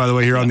joining us, by the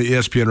way, here on the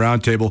ESPN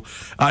Roundtable.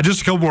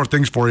 Just a couple more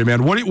things for you,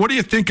 man. What do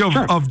you think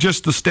of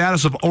just the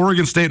status of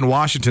Oregon State and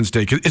Washington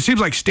State? 'Cause it seems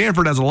like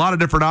Stanford has a lot of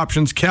different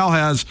options. Cal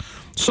has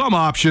some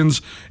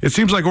options. It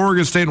seems like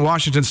Oregon State and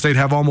Washington State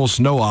have almost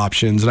no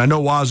options. And I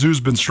know Wazoo's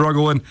been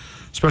struggling,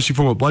 especially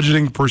from a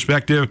budgeting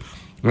perspective.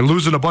 And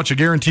losing a bunch of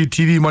guaranteed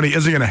TV money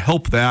isn't going to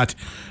help that.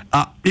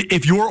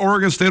 If you're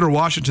Oregon State or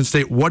Washington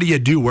State, what do you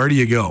do? Where do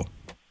you go?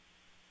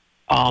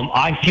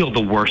 I feel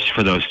the worst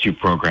for those two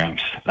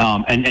programs.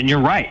 And you're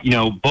right.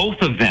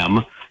 Both of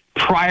them,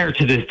 prior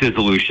to this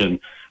dissolution,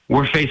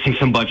 we're facing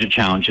some budget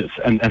challenges.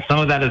 And some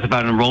of that is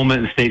about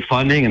enrollment and state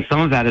funding, and some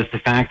of that is the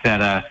fact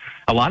that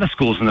a lot of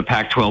schools in the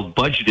Pac-12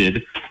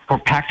 budgeted for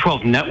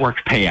Pac-12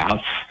 network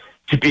payouts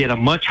to be at a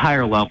much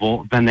higher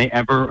level than they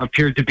ever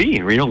appeared to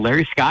be.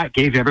 Larry Scott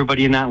gave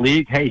everybody in that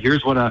league, hey,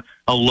 here's what a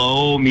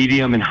low,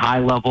 medium, and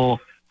high-level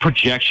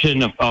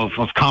projection of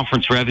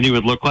conference revenue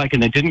would look like,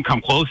 and they didn't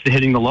come close to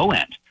hitting the low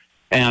end.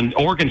 And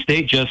Oregon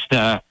State just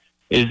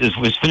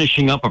was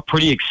finishing up a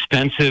pretty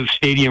expensive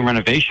stadium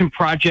renovation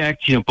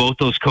project. Both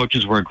those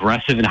coaches were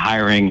aggressive in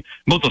hiring.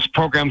 Both those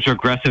programs were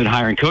aggressive in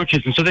hiring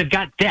coaches, and so they've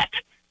got debt,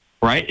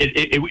 right?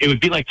 It would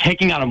be like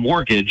taking out a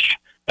mortgage,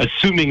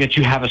 assuming that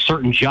you have a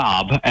certain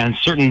job and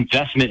certain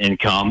investment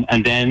income,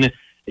 and then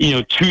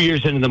 2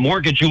 years into the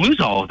mortgage, you lose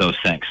all of those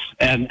things.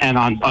 And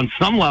on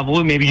some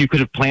level, maybe you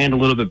could have planned a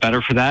little bit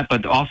better for that,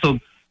 but also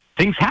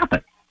things happen,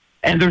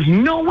 and there's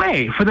no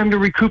way for them to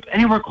recoup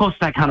anywhere close to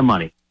that kind of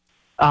money.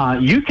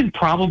 You can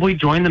probably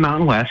join the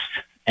Mountain West,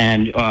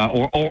 and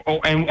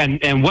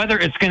whether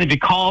it's going to be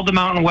called the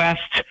Mountain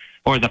West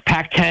or the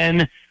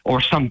Pac-10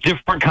 or some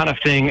different kind of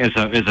thing is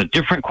a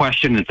different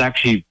question. It's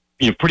actually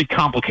pretty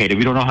complicated.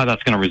 We don't know how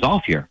that's going to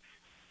resolve here,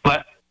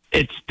 but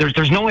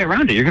there's no way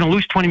around it. You're going to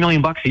lose $20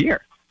 million a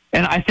year,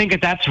 and I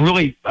think that's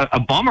really a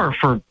bummer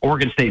for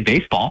Oregon State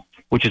baseball,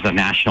 which is a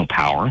national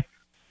power.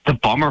 It's a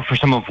bummer for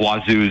some of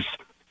Wazoo's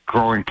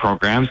growing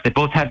programs. They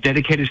both have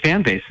dedicated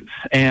fan bases,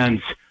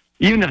 and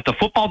even if the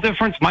football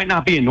difference might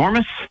not be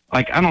enormous,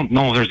 I don't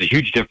know if there's a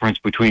huge difference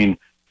between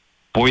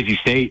Boise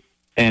State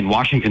and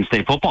Washington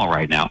State football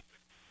right now.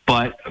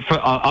 But for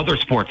other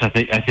sports, I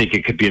think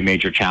it could be a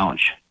major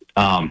challenge.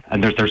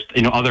 And there's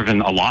other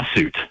than a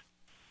lawsuit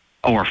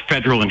or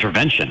federal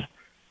intervention,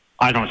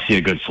 I don't see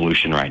a good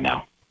solution right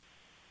now.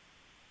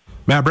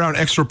 Matt Brown,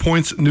 Extra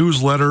Points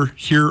newsletter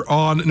here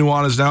on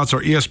Nuanez Now. It's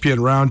our ESPN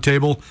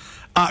Roundtable.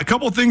 A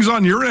couple of things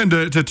on your end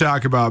to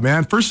talk about,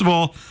 man. First of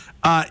all,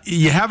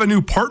 you have a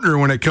new partner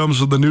when it comes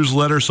to the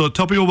newsletter, so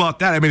tell people about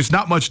that. I mean, it's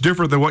not much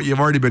different than what you've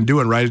already been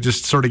doing, right? It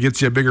just sort of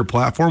gets you a bigger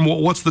platform.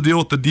 What's the deal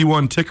with the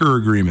D1 ticker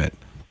agreement?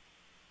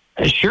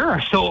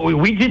 Sure. So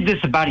we did this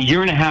about a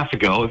year and a half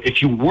ago.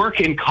 If you work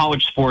in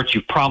college sports,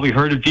 you've probably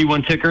heard of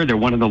D1 Ticker. They're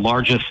one of the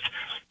largest,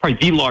 probably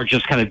the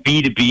largest kind of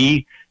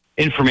B2B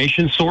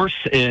information source.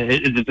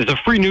 It's a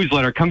free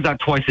newsletter, comes out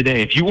twice a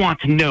day. If you want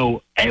to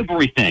know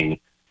everything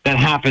that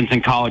happens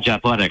in college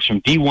athletics from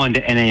D1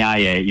 to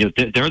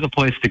NAIA, they're the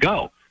place to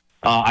go.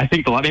 I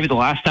think maybe the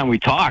last time we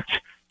talked,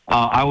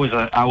 I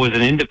was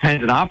an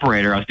independent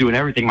operator. I was doing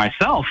everything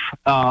myself,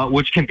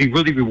 which can be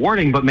really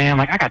rewarding. But man,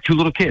 like, I got 2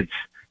 little kids,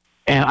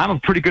 and I'm a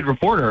pretty good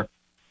reporter.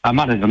 I'm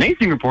not an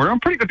amazing reporter. I'm a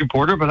pretty good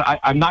reporter, but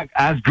I'm not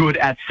as good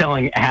at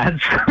selling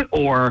ads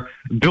or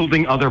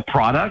building other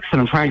products,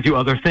 and I'm trying to do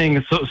other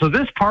things. So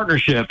this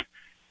partnership,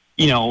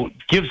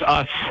 gives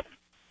us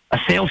a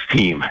sales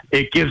team.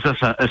 It gives us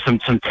some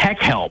tech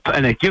help,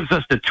 and it gives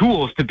us the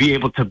tools to be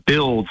able to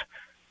build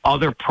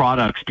other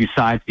products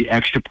besides the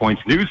Extra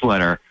Points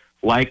newsletter,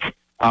 like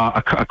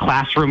a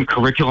classroom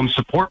curriculum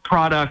support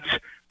product,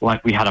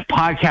 like we had a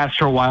podcast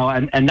for a while,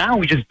 and now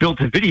we just built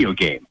a video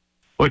game,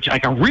 which,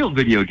 like, a real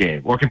video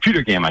game or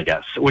computer game, I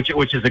guess, which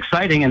is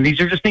exciting. And these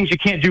are just things you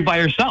can't do by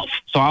yourself.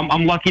 So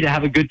I'm lucky to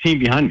have a good team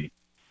behind me.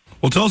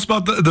 Well, tell us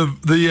about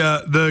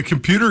the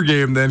computer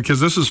game then, because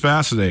this is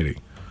fascinating.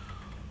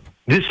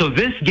 This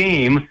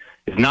game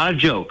is not a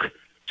joke.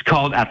 It's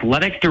called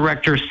Athletic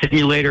Director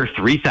Simulator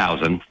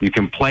 3000. You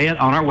can play it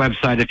on our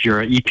website if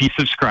you're an EP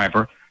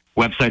subscriber.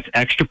 Website's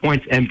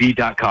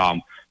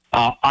extrapointsmb.com.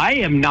 I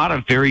am not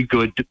a very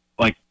good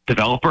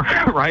developer,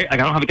 right? Like, I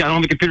don't have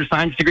a computer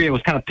science degree. I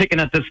was kind of picking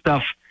at this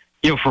stuff,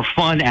 for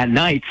fun at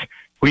night.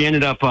 We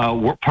ended up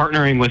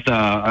partnering with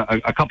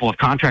a couple of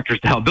contractors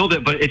to help build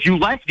it. But if you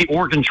like the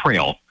Oregon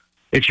Trail,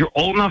 if you're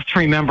old enough to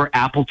remember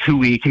Apple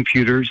IIe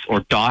computers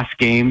or DOS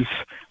games,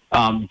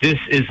 this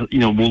is,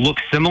 will look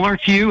similar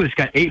to you. It's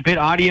got 8-bit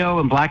audio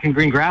and black and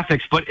green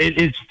graphics, but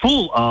it is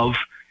full of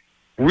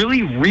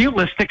really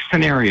realistic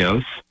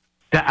scenarios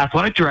that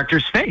athletic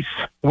directors face,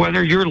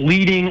 whether you're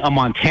leading a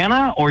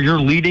Montana or you're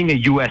leading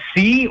a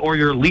USC or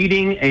you're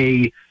leading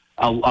a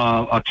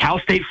Cal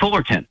State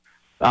Fullerton.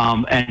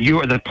 And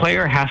the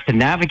player has to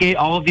navigate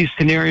all of these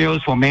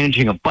scenarios while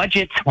managing a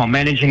budget, while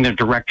managing their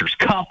Director's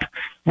Cup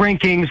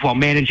rankings, while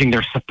managing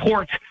their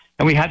support.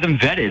 And we had them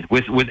vetted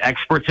with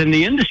experts in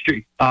the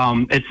industry.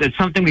 It's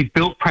something we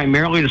built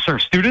primarily to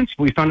serve students.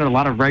 We found that a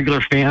lot of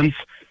regular fans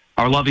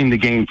are loving the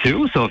game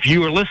too. So if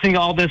you are listening to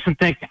all this and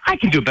think, I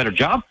can do a better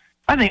job,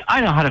 I think I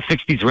know how to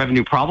fix these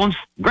revenue problems,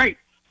 great.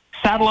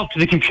 Saddle up to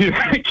the computer,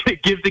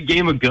 give the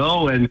game a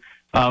go, and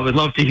would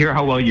love to hear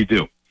how well you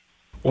do.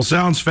 Well,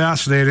 sounds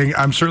fascinating.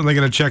 I'm certainly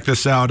going to check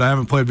this out. I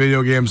haven't played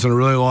video games in a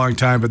really long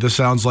time, but this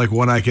sounds like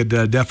one I could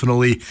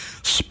definitely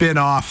spin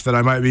off that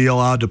I might be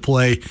allowed to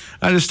play.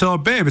 I just tell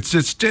them, babe,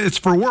 it's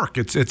for work.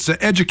 It's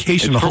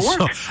educational. It's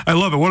for work. So I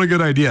love it. What a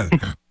good idea.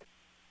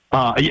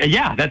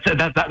 Yeah,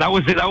 that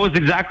was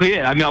exactly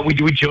it. I mean, we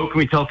joke and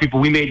we tell people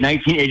we made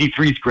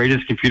 1983's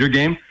greatest computer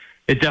game.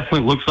 It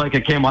definitely looks like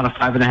it came on a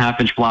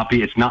 5.5-inch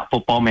floppy. It's not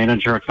Football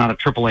Manager. It's not a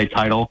AAA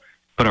title,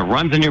 but it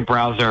runs in your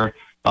browser.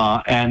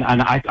 And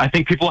I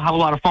think people have a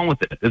lot of fun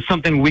with it. It's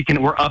something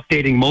we're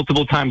updating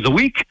multiple times a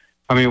week.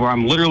 I mean, where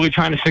I'm literally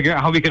trying to figure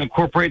out how we can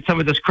incorporate some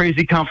of this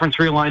crazy conference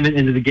realignment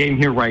into the game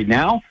here right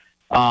now.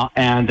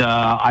 And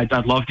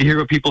I'd love to hear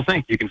what people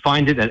think. You can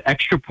find it at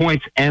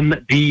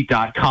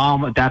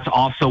extrapointsmb.com. That's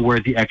also where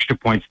the Extra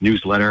Points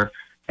newsletter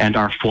and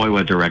our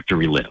FOIA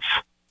directory live.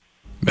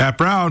 Matt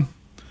Brown.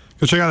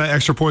 Go check out that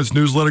Extra Points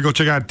newsletter. Go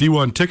check out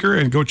D1 Ticker,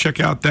 and go check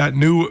out that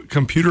new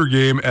computer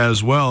game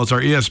as well. It's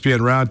our ESPN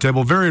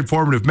Roundtable. Very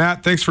informative.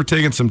 Matt, thanks for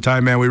taking some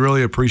time, man. We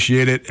really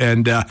appreciate it.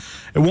 And it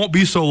won't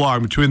be so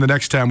long between the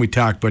next time we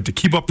talk, but to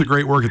keep up the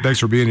great work, and thanks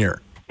for being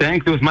here.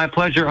 Thanks. It was my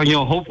pleasure.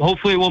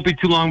 Hopefully it won't be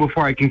too long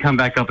before I can come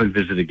back up and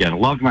visit again.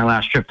 Loved my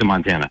last trip to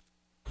Montana.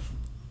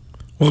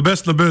 Well, the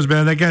best in the biz,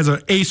 man. That guy's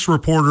an ace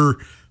reporter,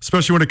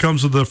 especially when it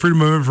comes to the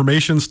freedom of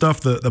information stuff,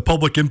 the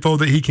public info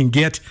that he can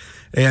get.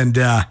 And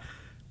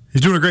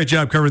he's doing a great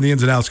job covering the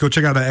ins and outs. Go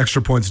check out that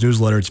Extra Points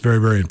newsletter. It's very,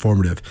 very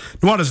informative.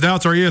 Nuanez Now,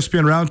 it's our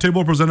ESPN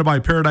Roundtable presented by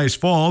Paradise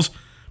Falls.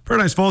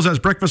 Paradise Falls has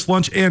breakfast,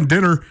 lunch, and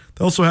dinner.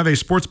 They also have a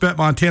Sportsbet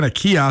Montana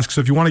kiosk,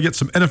 so if you want to get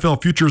some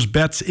NFL futures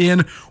bets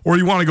in, or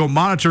you want to go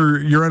monitor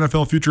your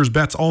NFL futures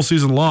bets all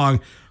season long,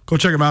 go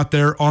check them out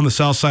there on the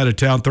south side of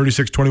town,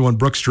 3621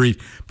 Brook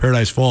Street,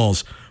 Paradise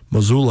Falls,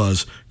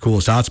 Missoula's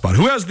coolest hotspot.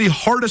 Who has the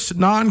hardest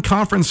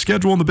non-conference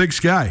schedule in the Big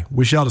Sky?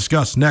 We shall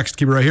discuss next.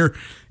 Keep it right here,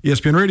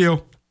 ESPN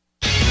Radio.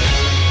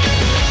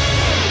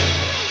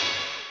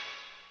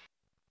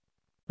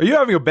 Are you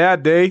having a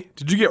bad day?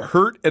 Did you get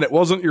hurt and it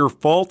wasn't your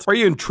fault? Are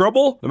you in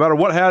trouble? No matter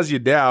what has you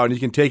down, you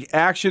can take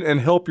action and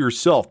help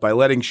yourself by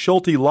letting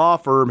Schulte Law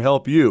Firm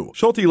help you.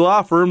 Schulte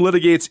Law Firm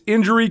litigates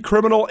injury,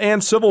 criminal,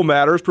 and civil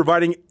matters,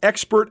 providing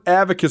expert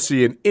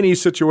advocacy in any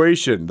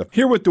situation.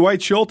 Here with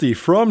Dwight Schulte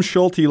from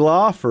Schulte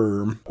Law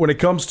Firm. When it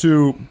comes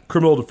to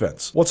criminal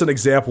defense, what's an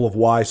example of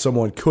why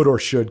someone could or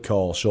should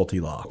call Schulte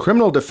Law?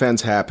 Criminal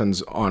defense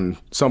happens on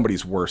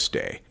somebody's worst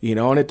day,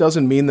 and it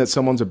doesn't mean that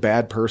someone's a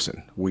bad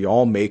person. We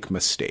all make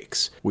mistakes.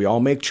 We all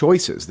make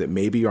choices that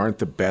maybe aren't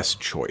the best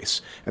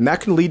choice, and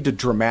that can lead to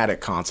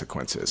dramatic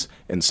consequences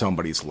in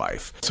somebody's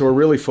life. So we're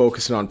really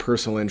focusing on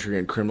personal injury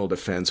and criminal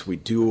defense. We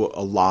do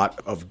a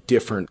lot of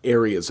different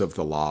areas of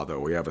the law, though.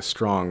 We have a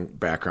strong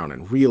background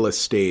in real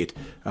estate.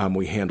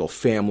 We handle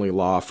family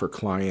law for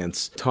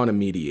clients, ton of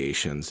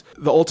mediations.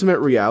 The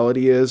ultimate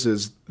reality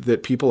is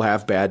that people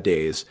have bad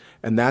days,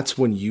 And that's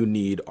when you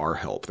need our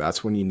help.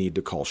 That's when you need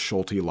to call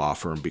Schulte Law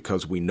Firm,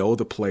 because we know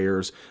the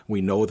players,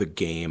 we know the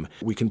game.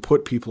 We can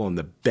put people in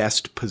the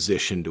best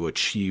position to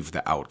achieve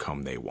the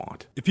outcome they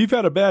want. If you've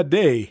had a bad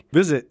day,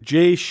 visit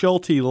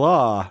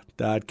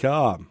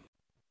jschultelaw.com.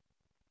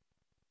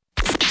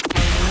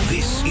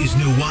 This is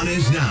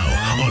Nuanez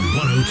Now on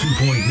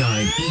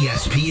 102.9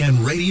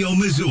 ESPN Radio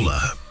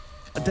Missoula.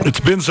 It's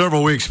been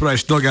several weeks, but I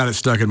still got it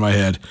stuck in my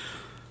head.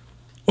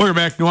 Welcome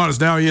back.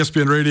 Nuanez Now,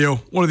 ESPN Radio.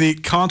 One of the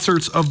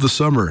concerts of the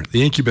summer,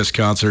 the Incubus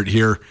concert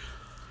here a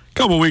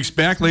couple weeks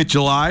back, late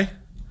July.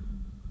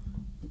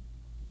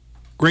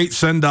 Great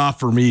send-off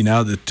for me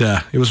now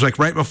that it was like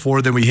right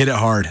before, then we hit it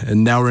hard,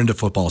 and now we're into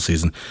football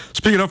season.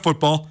 Speaking of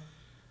football,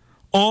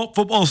 all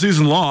football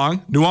season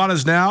long,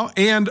 Nuanez Now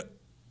and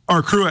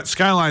our crew at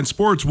Skyline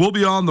Sports will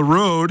be on the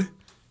road,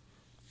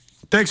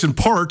 thanks in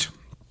part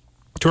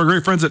to our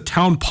great friends at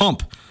Town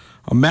Pump.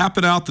 I'm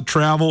mapping out the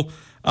travel.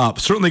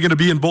 Certainly going to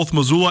be in both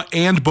Missoula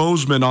and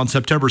Bozeman on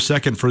September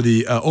 2nd for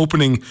the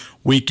opening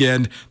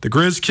weekend. The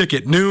Grizz kick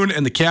at noon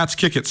and the Cats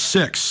kick at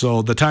 6.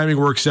 So the timing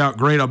works out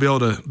great. I'll be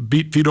able to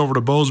beat feet over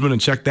to Bozeman and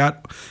check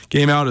that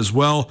game out as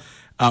well.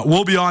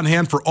 We'll be on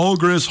hand for all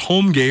Grizz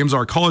home games.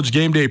 Our College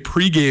Game Day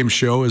pregame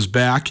show is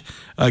back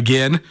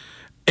again.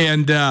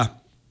 And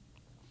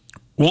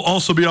we'll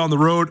also be on the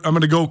road. I'm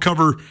going to go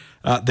cover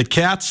the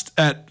Cats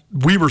at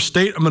Weber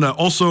State.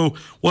 We'll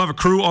have a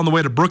crew on the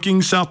way to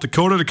Brookings, South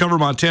Dakota to cover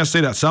Montana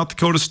State at South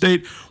Dakota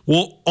State.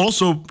 We'll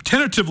also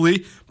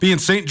tentatively be in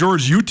St.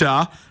 George,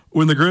 Utah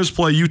when the Grizz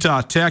play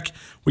Utah Tech.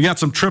 We got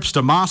some trips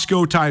to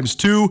Moscow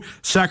 ×2,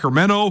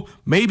 Sacramento,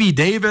 maybe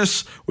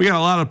Davis. We got a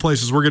lot of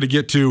places we're going to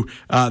get to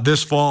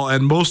this fall,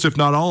 and most, if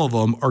not all of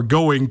them, are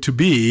going to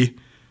be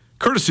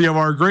courtesy of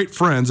our great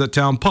friends at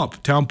Town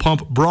Pump. Town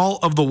Pump, Brawl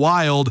of the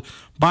Wild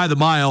by the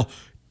mile.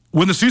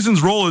 When the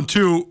season's rolling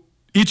too,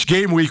 each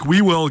game week,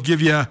 we will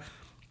give you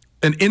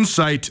an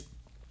insight,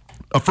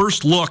 a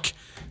first look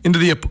into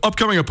the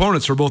upcoming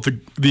opponents for both the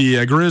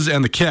Grizz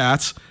and the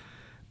Cats.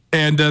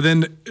 And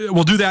then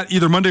we'll do that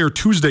either Monday or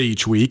Tuesday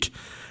each week.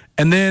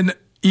 And then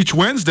each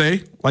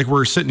Wednesday, like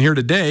we're sitting here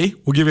today,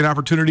 we'll give you an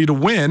opportunity to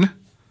win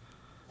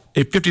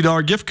a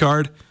 $50 gift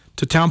card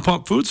to Town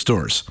Pump food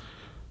stores.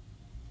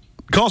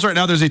 Calls right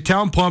now. There's a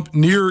Town Pump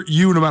near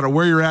you, no matter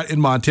where you're at in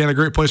Montana.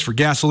 Great place for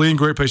gasoline.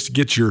 Great place to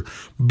get your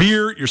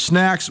beer, your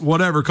snacks,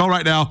 whatever. Call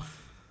right now.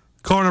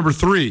 Caller number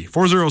 3,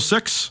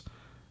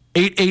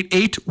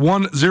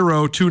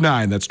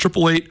 406-888-1029. That's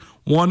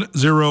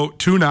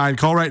 888-1029.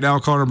 Call right now.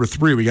 Caller number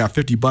 3. We got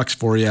 $50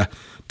 for you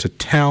to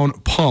Town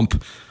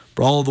Pump.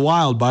 Brawl of the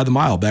Wild by the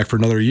mile. Back for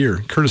another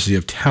year, courtesy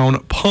of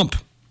Town Pump.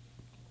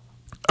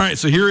 All right,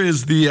 so here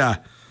is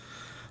the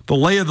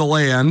lay of the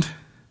land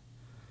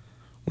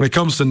when it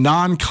comes to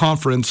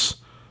non-conference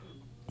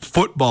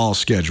football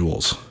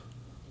schedules.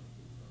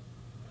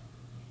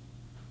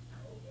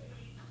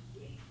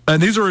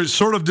 And these are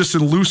sort of just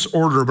in loose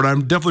order, but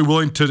I'm definitely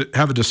willing to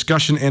have a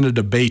discussion and a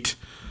debate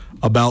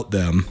about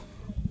them.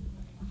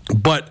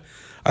 But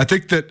I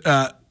think that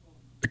a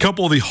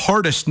couple of the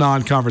hardest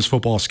non-conference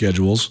football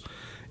schedules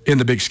in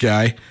the Big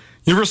Sky,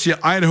 University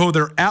of Idaho,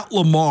 they're at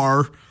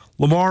Lamar.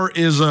 Lamar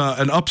is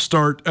an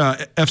upstart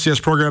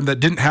FCS program that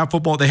didn't have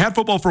football. They had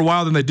football for a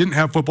while, then they didn't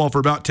have football for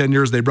about 10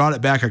 years. They brought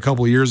it back a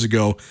couple of years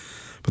ago,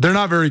 but they're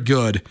not very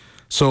good.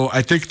 So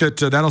I think that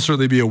that'll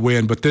certainly be a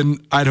win. But then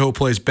Idaho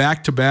plays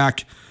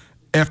back-to-back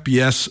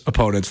FBS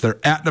opponents. They're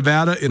at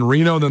Nevada in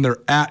Reno, then they're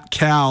at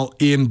Cal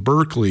in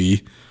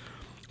Berkeley.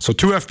 So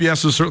 2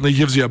 FBSs certainly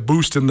gives you a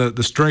boost in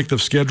the strength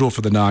of schedule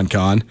for the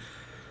non-con.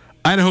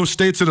 Idaho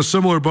State's in a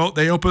similar boat.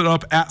 They open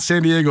up at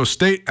San Diego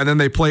State, and then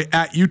they play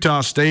at Utah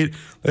State.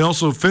 They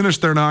also finish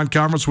their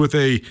non-conference with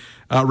a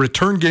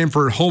return game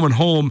for home and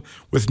home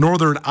with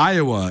Northern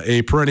Iowa,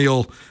 a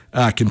perennial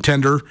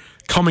contender,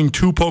 coming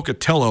to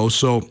Pocatello.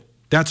 So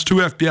that's 2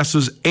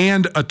 FBSs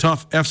and a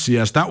tough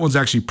FCS. That one's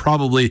actually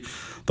probably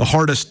the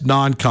hardest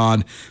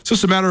non-con. It's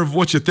just a matter of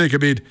what you think. I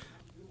mean,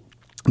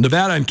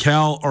 Nevada and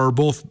Cal are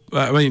both,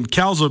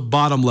 Cal's a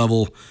bottom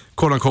level,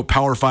 quote-unquote,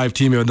 Power 5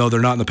 team, even though they're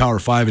not in the Power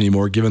 5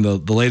 anymore, given the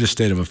latest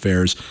state of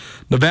affairs.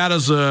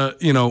 Nevada's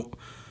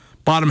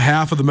bottom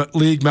half of the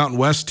league Mountain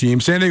West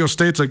team. San Diego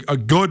State's a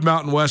good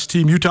Mountain West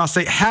team. Utah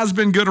State has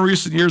been good in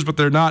recent years, but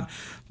they're not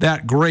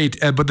that great.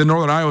 But then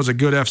Northern Iowa is a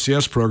good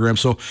FCS program.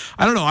 So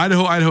I don't know.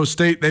 Idaho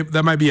State,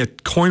 that might be a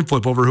coin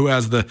flip over who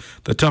has the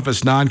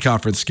toughest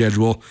non-conference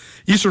schedule.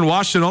 Eastern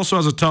Washington also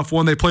has a tough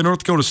one. They play North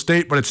Dakota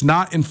State, but it's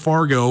not in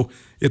Fargo.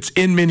 It's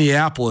in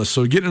Minneapolis.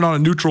 So getting it on a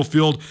neutral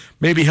field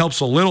maybe helps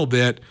a little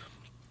bit.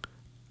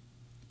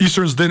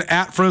 Eastern's then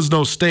at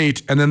Fresno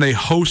State, and then they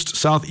host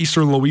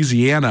Southeastern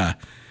Louisiana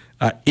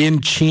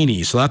in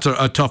Cheney. So that's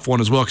a tough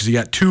one as well because you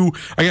got two.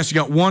 I guess you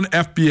got one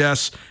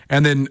FBS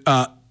and then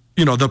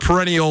the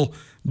perennial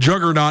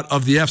juggernaut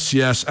of the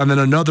FCS, and then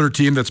another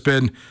team that's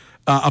been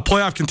a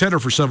playoff contender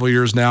for several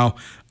years now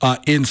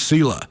in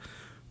Sela.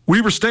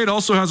 Weber State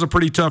also has a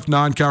pretty tough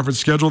non-conference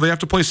schedule. They have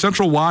to play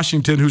Central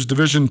Washington, who's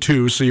Division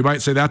II, so you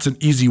might say that's an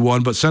easy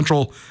one, but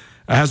Central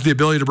has the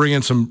ability to bring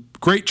in some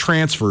great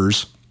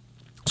transfers.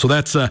 So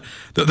that's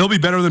they'll be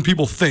better than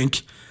people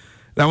think.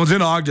 That one's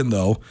in Ogden,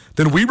 though.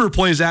 Then Weber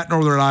plays at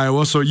Northern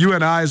Iowa, so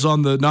UNI is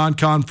on the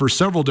non-con for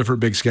several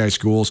different Big Sky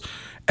schools.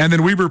 And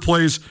then Weber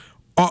plays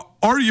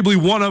arguably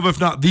one of, if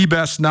not the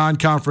best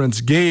non-conference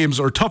games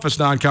or toughest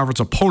non-conference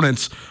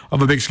opponents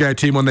of a Big Sky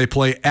team when they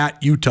play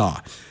at Utah.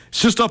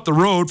 It's just up the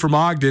road from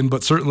Ogden,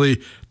 but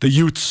certainly the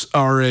Utes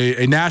are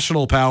a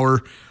national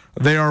power.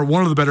 They are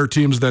one of the better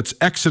teams that's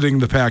exiting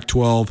the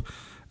Pac-12,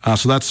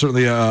 so that's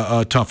certainly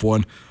a tough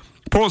one.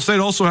 Portland State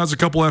also has a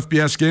couple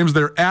FBS games.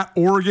 They're at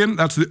Oregon.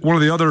 That's one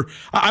of the other.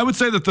 I would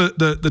say that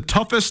the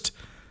toughest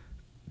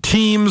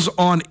teams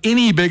on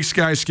any Big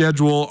Sky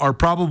schedule are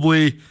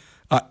probably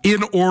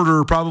in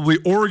order. Probably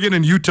Oregon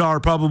and Utah are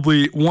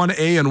probably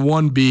 1A and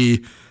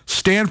 1B.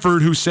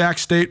 Stanford, who Sac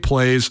State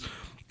plays,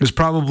 is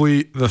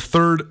probably the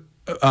third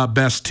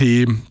best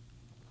team.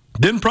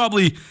 Then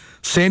probably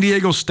San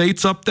Diego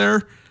State's up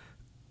there.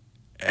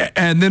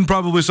 And then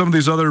probably some of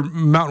these other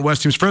Mountain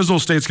West teams. Fresno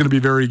State's going to be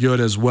very good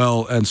as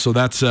well, and so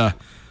that's a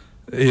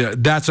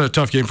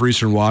tough game for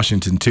Eastern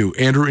Washington too.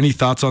 Andrew, any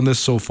thoughts on this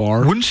so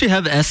far? Wouldn't you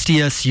have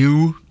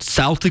SDSU,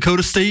 South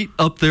Dakota State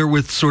up there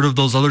with sort of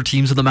those other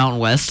teams in the Mountain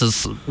West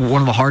as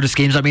one of the hardest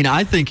games? I mean,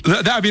 I think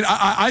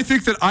I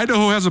think that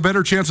Idaho has a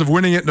better chance of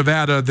winning at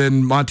Nevada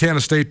than Montana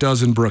State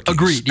does in Brookings.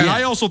 Agreed. Yeah. And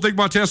I also think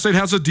Montana State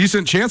has a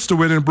decent chance to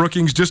win in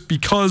Brookings just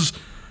because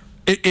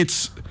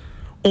it's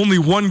only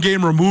one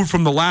game removed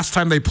from the last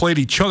time they played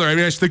each other. I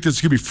mean, I just think that's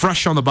going to be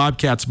fresh on the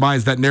Bobcats'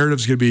 minds. That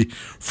narrative's going to be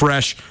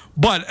fresh.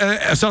 But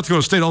South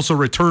Dakota State also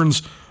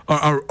returns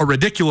a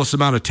ridiculous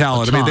amount of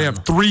talent. I mean, they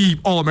have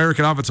 3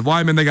 All-American offensive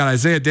linemen. They got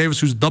Isaiah Davis,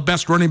 who's the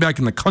best running back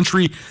in the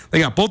country.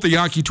 They got both the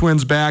Yankee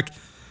twins back.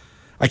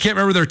 I can't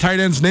remember their tight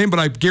end's name, but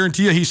I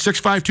guarantee you he's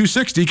 6'5",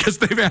 260 because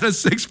they've had a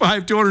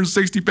 6'5",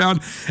 260-pound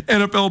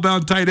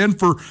NFL-bound tight end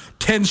for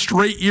 10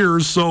 straight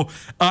years. So,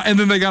 and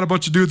then they got a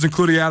bunch of dudes,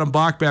 including Adam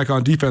Bach, back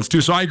on defense,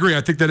 too. So I agree.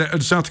 I think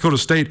that South Dakota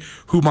State,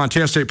 who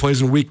Montana State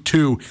plays in week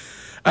 2,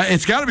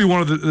 it's got to be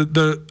one of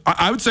the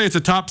I would say it's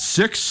a top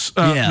 6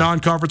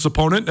 non-conference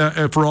opponent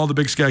for all the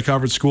Big Sky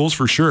Conference schools,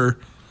 for sure.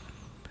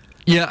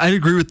 Yeah, I'd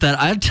agree with that.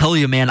 I'd tell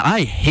you, man,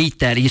 I hate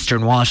that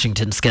Eastern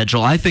Washington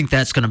schedule. I think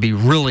that's going to be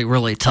really,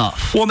 really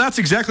tough. Well, and that's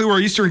exactly where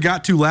Eastern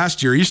got to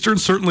last year. Eastern,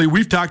 certainly,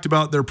 we've talked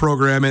about their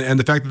program and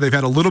the fact that they've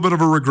had a little bit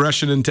of a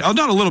regression in talent.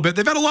 Not a little bit.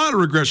 They've had a lot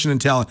of regression in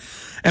talent.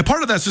 And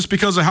part of that's just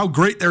because of how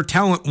great their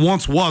talent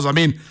once was. I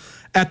mean,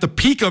 at the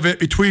peak of it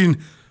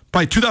between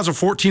by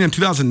 2014 and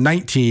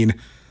 2019,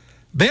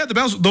 they had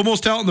the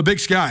most talent in the Big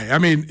Sky. I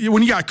mean,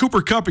 when you got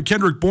Cooper Kupp and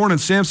Kendrick Bourne and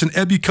Samson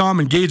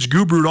Ebukam and Gage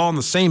Gubrud all on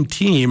the same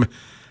team,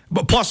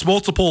 but plus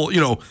multiple,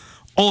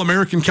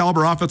 All-American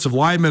caliber offensive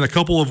linemen, a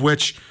couple of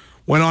which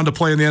went on to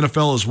play in the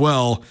NFL as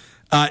well.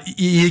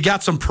 You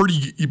got some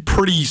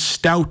pretty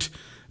stout,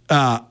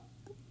 some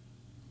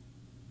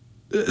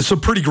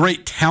pretty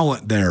great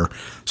talent there.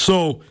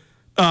 So,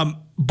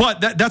 but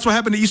that's what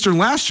happened to Eastern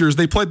last year. Is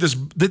they played this?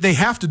 They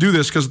have to do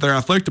this because of their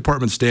athletic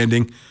department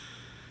standing.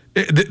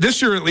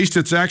 This year, at least,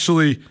 it's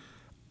actually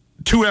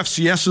 2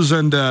 FCSs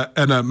and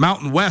a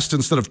Mountain West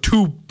instead of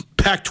 2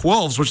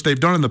 Pac-12s, which they've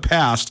done in the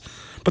past.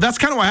 But that's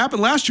kind of what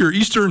happened last year.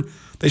 Eastern,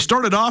 they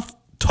started off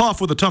tough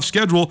with a tough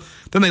schedule.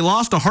 Then they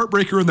lost a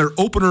heartbreaker in their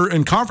opener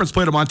in conference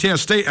play to Montana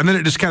State, and then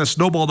it just kind of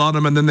snowballed on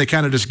them, and then they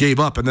kind of just gave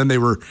up. And then they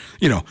were,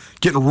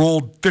 getting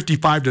rolled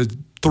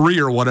 55-3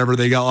 or whatever.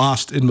 They got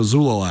lost in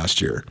Missoula last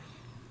year.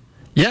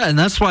 Yeah, and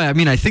that's why,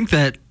 I think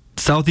that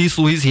Southeast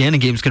Louisiana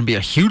game is going to be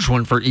a huge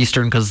one for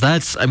Eastern because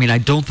I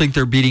don't think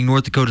they're beating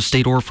North Dakota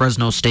State or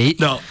Fresno State.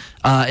 No.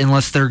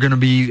 Unless they're going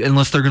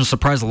to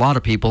surprise a lot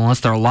of people,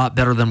 unless they're a lot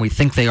better than we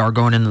think they are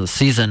going into the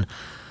season.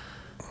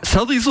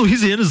 Southeast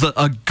Louisiana is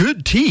a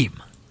good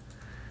team.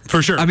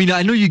 For sure. I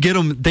know you get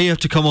them, they have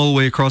to come all the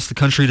way across the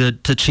country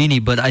to Cheney,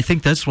 but I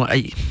think that's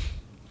why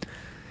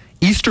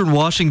Eastern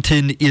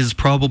Washington is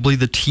probably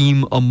the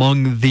team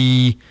among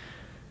the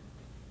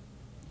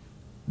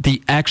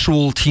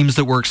actual teams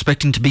that we're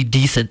expecting to be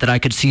decent that I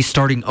could see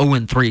starting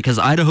 0-3 because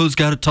Idaho's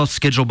got a tough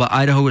schedule, but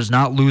Idaho is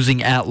not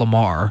losing at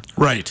Lamar.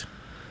 Right.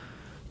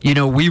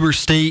 Weber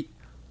State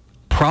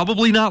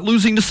probably not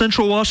losing to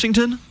Central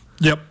Washington.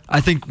 Yep. I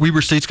think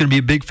Weber State's going to be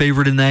a big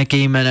favorite in that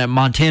game, and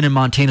Montana and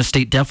Montana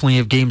State definitely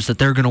have games that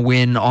they're going to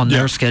win on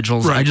their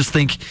schedules. Right. I just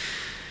think,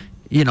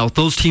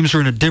 those teams are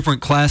in a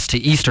different class to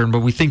Eastern, but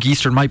we think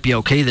Eastern might be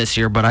okay this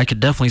year, but I could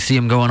definitely see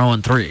them going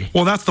 0-3.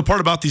 Well, that's the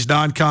part about these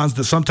non-cons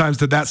that sometimes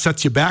that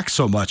sets you back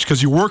so much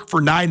because you work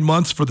for 9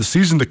 months for the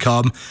season to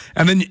come,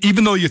 and then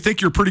even though you think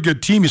you're a pretty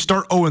good team, you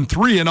start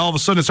 0-3, and all of a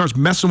sudden it starts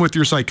messing with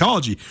your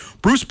psychology.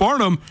 Bruce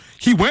Barnum,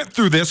 he went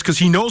through this because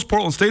he knows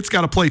Portland State's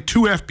got to play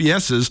 2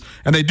 FBSs,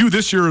 and they do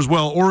this year as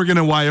well, Oregon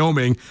and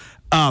Wyoming.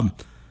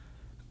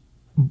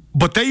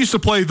 But they used to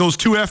play those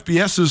 2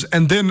 FBSs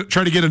and then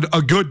try to get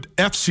a good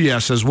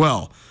FCS as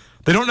well.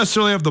 They don't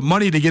necessarily have the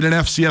money to get an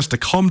FCS to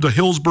come to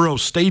Hillsborough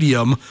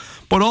Stadium,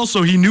 but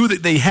also he knew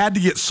that they had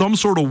to get some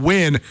sort of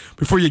win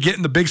before you get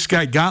in the Big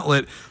Sky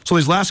Gauntlet. So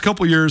these last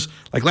couple years,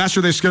 like last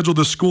year they scheduled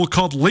this school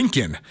called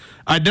Lincoln.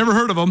 I'd never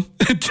heard of them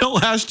until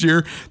last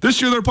year.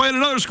 This year they're playing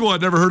another school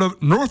I'd never heard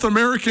of, North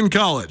American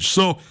College.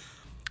 So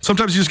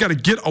sometimes you just got to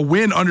get a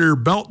win under your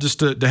belt just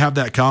to have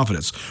that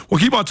confidence. We'll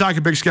keep on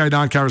talking Big Sky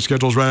non-conference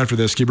schedules right after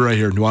this. Keep it right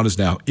here. Nuanez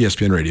Now,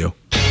 ESPN Radio.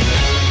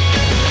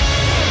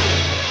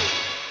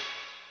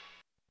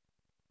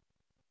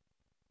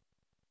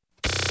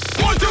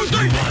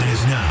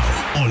 Nuanez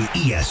Now on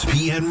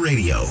ESPN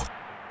Radio.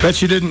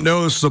 Bet you didn't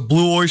know this is a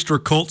Blue Oyster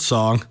Cult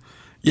song.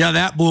 Yeah,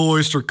 that Blue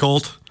Oyster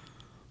Cult.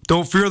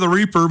 Don't fear the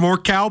Reaper, more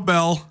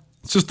cowbell.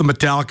 It's just the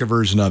Metallica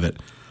version of it.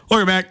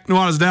 Welcome back.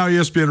 Nuanez Now,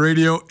 ESPN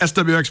Radio,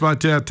 SWX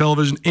Montana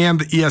Television, and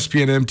the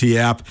ESPN MT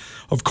app.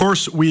 Of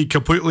course, we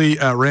completely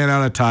ran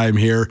out of time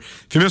here.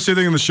 If you missed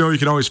anything in the show, you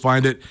can always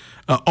find it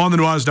on the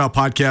Nuanez Now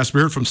podcast.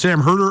 We heard from Sam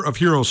Herder of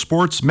Hero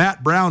Sports,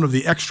 Matt Brown of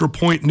the Extra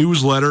Point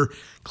newsletter,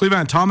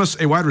 Cleveland Thomas,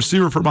 a wide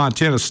receiver for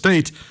Montana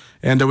State,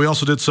 and we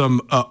also did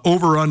some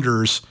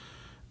over-unders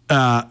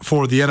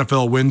for the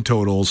NFL win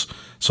totals.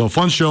 So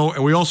fun show,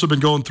 and we also been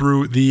going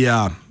through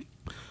the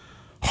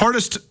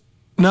hardest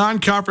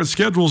non-conference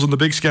schedules in the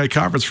Big Sky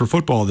Conference for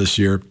football this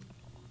year.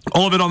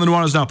 All of it on the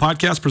Nuanez Now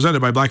podcast, presented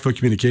by Blackfoot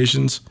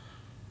Communications,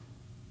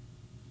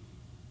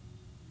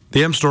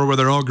 the M Store, where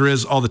they're all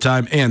Grizz all the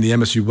time, and the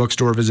MSU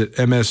Bookstore. Visit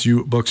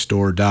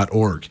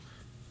msubookstore.org.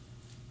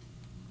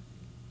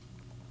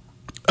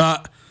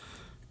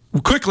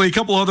 Quickly, a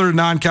couple other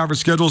non-conference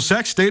schedules.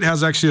 Sac State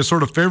has actually a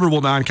sort of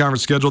favorable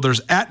non-conference schedule. There's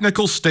at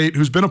Nicholls State,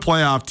 who's been a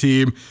playoff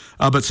team,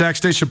 but Sac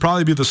State should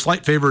probably be the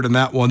slight favorite in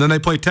that one. Then they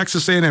play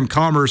Texas A&M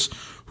Commerce,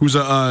 who's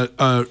a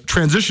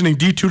transitioning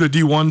D2 to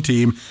D1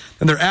 team.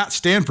 And they're at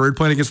Stanford,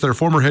 playing against their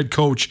former head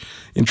coach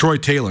in Troy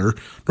Taylor.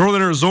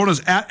 Northern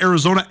Arizona's at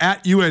Arizona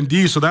at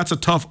UND, so that's a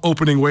tough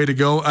opening way to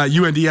go.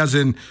 UND as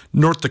in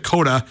North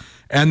Dakota.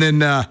 And then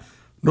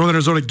Northern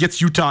Arizona gets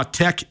Utah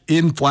Tech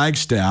in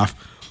Flagstaff.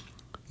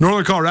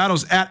 Northern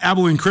Colorado's at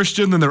Abilene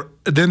Christian.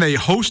 Then they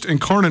host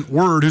Incarnate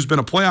Word, who's been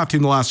a playoff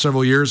team the last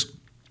several years.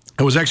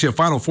 It was actually a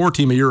Final Four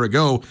team a year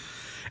ago.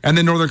 And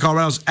then Northern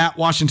Colorado's at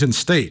Washington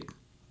State.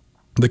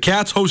 The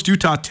Cats host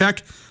Utah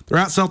Tech. They're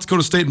at South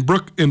Dakota State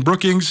in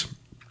Brookings.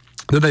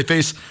 Then they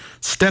face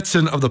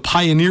Stetson of the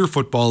Pioneer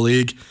Football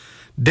League.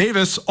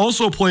 Davis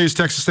also plays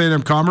Texas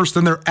A&M Commerce.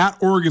 Then they're at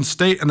Oregon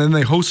State, and then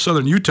they host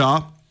Southern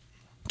Utah.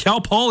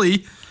 Cal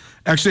Poly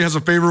actually has a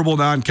favorable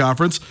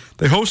non-conference.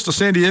 They host a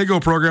San Diego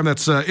program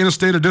that's in a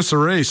state of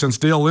disarray since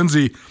Dale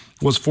Lindsey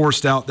was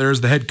forced out there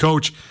as the head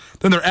coach.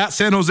 Then they're at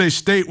San Jose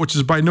State, which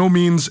is by no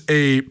means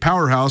a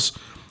powerhouse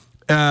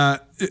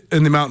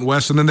in the Mountain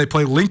West. And then they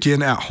play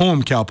Lincoln at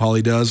home, Cal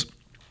Poly does.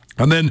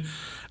 And then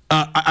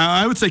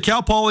I would say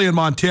Cal Poly and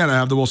Montana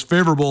have the most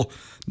favorable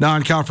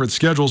non-conference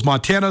schedules.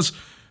 Montana's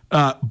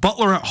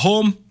Butler at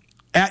home,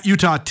 at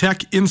Utah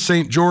Tech in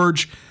St.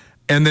 George,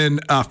 and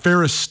then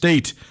Ferris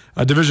State,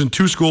 a Division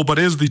II school, but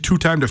is the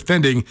two-time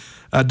defending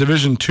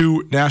Division II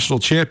national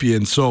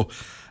champion. So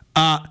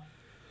I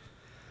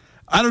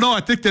don't know.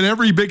 I think that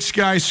every Big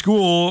Sky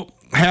school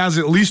has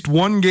at least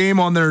one game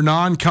on their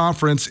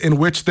non-conference in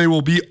which they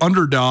will be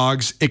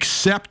underdogs,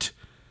 except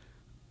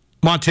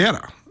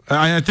Montana.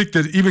 I think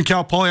that even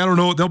Cal Poly, I don't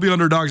know, they'll be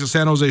underdogs at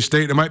San Jose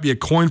State. It might be a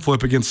coin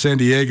flip against San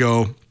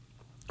Diego.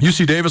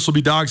 UC Davis will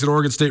be dogs at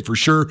Oregon State for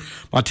sure.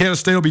 Montana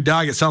State will be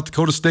dog at South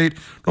Dakota State.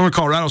 Northern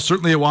Colorado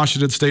certainly at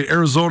Washington State.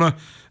 Arizona,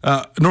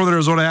 Northern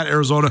Arizona at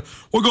Arizona.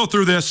 We'll go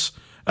through this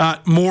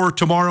more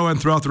tomorrow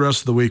and throughout the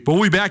rest of the week. But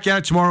we'll be back at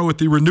it tomorrow with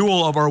the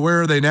renewal of our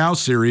Where Are They Now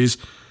series.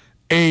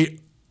 A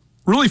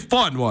really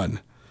fun one.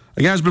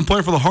 A guy who's been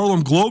playing for the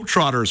Harlem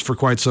Globetrotters for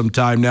quite some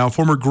time now.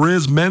 Former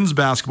Grizz men's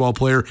basketball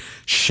player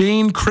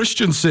Shane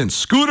Christensen.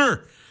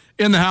 Scooter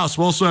in the house.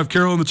 We'll also have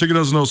Carolyn, the chicken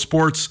doesn't know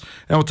sports,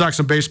 and we'll talk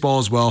some baseball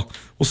as well.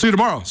 We'll see you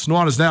tomorrow. It's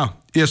Nuanez Now,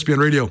 ESPN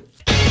Radio.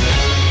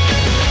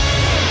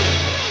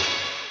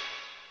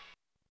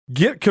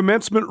 Get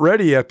commencement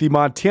ready at the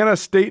Montana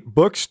State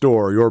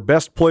Bookstore, your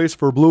best place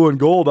for blue and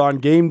gold on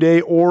game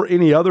day or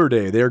any other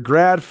day. Their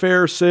grad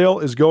fair sale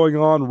is going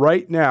on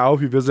right now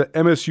if you visit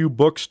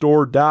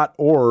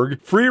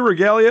msubookstore.org. Free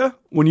regalia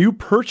when you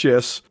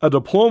purchase a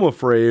diploma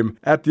frame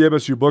at the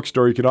MSU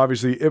Bookstore. You can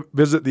obviously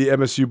visit the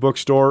MSU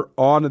Bookstore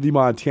on the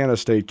Montana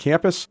State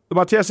campus. The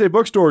Montana State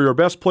Bookstore, your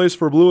best place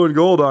for blue and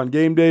gold on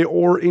game day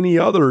or any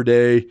other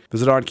day.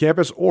 Visit on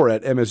campus or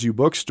at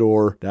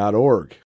msubookstore.org.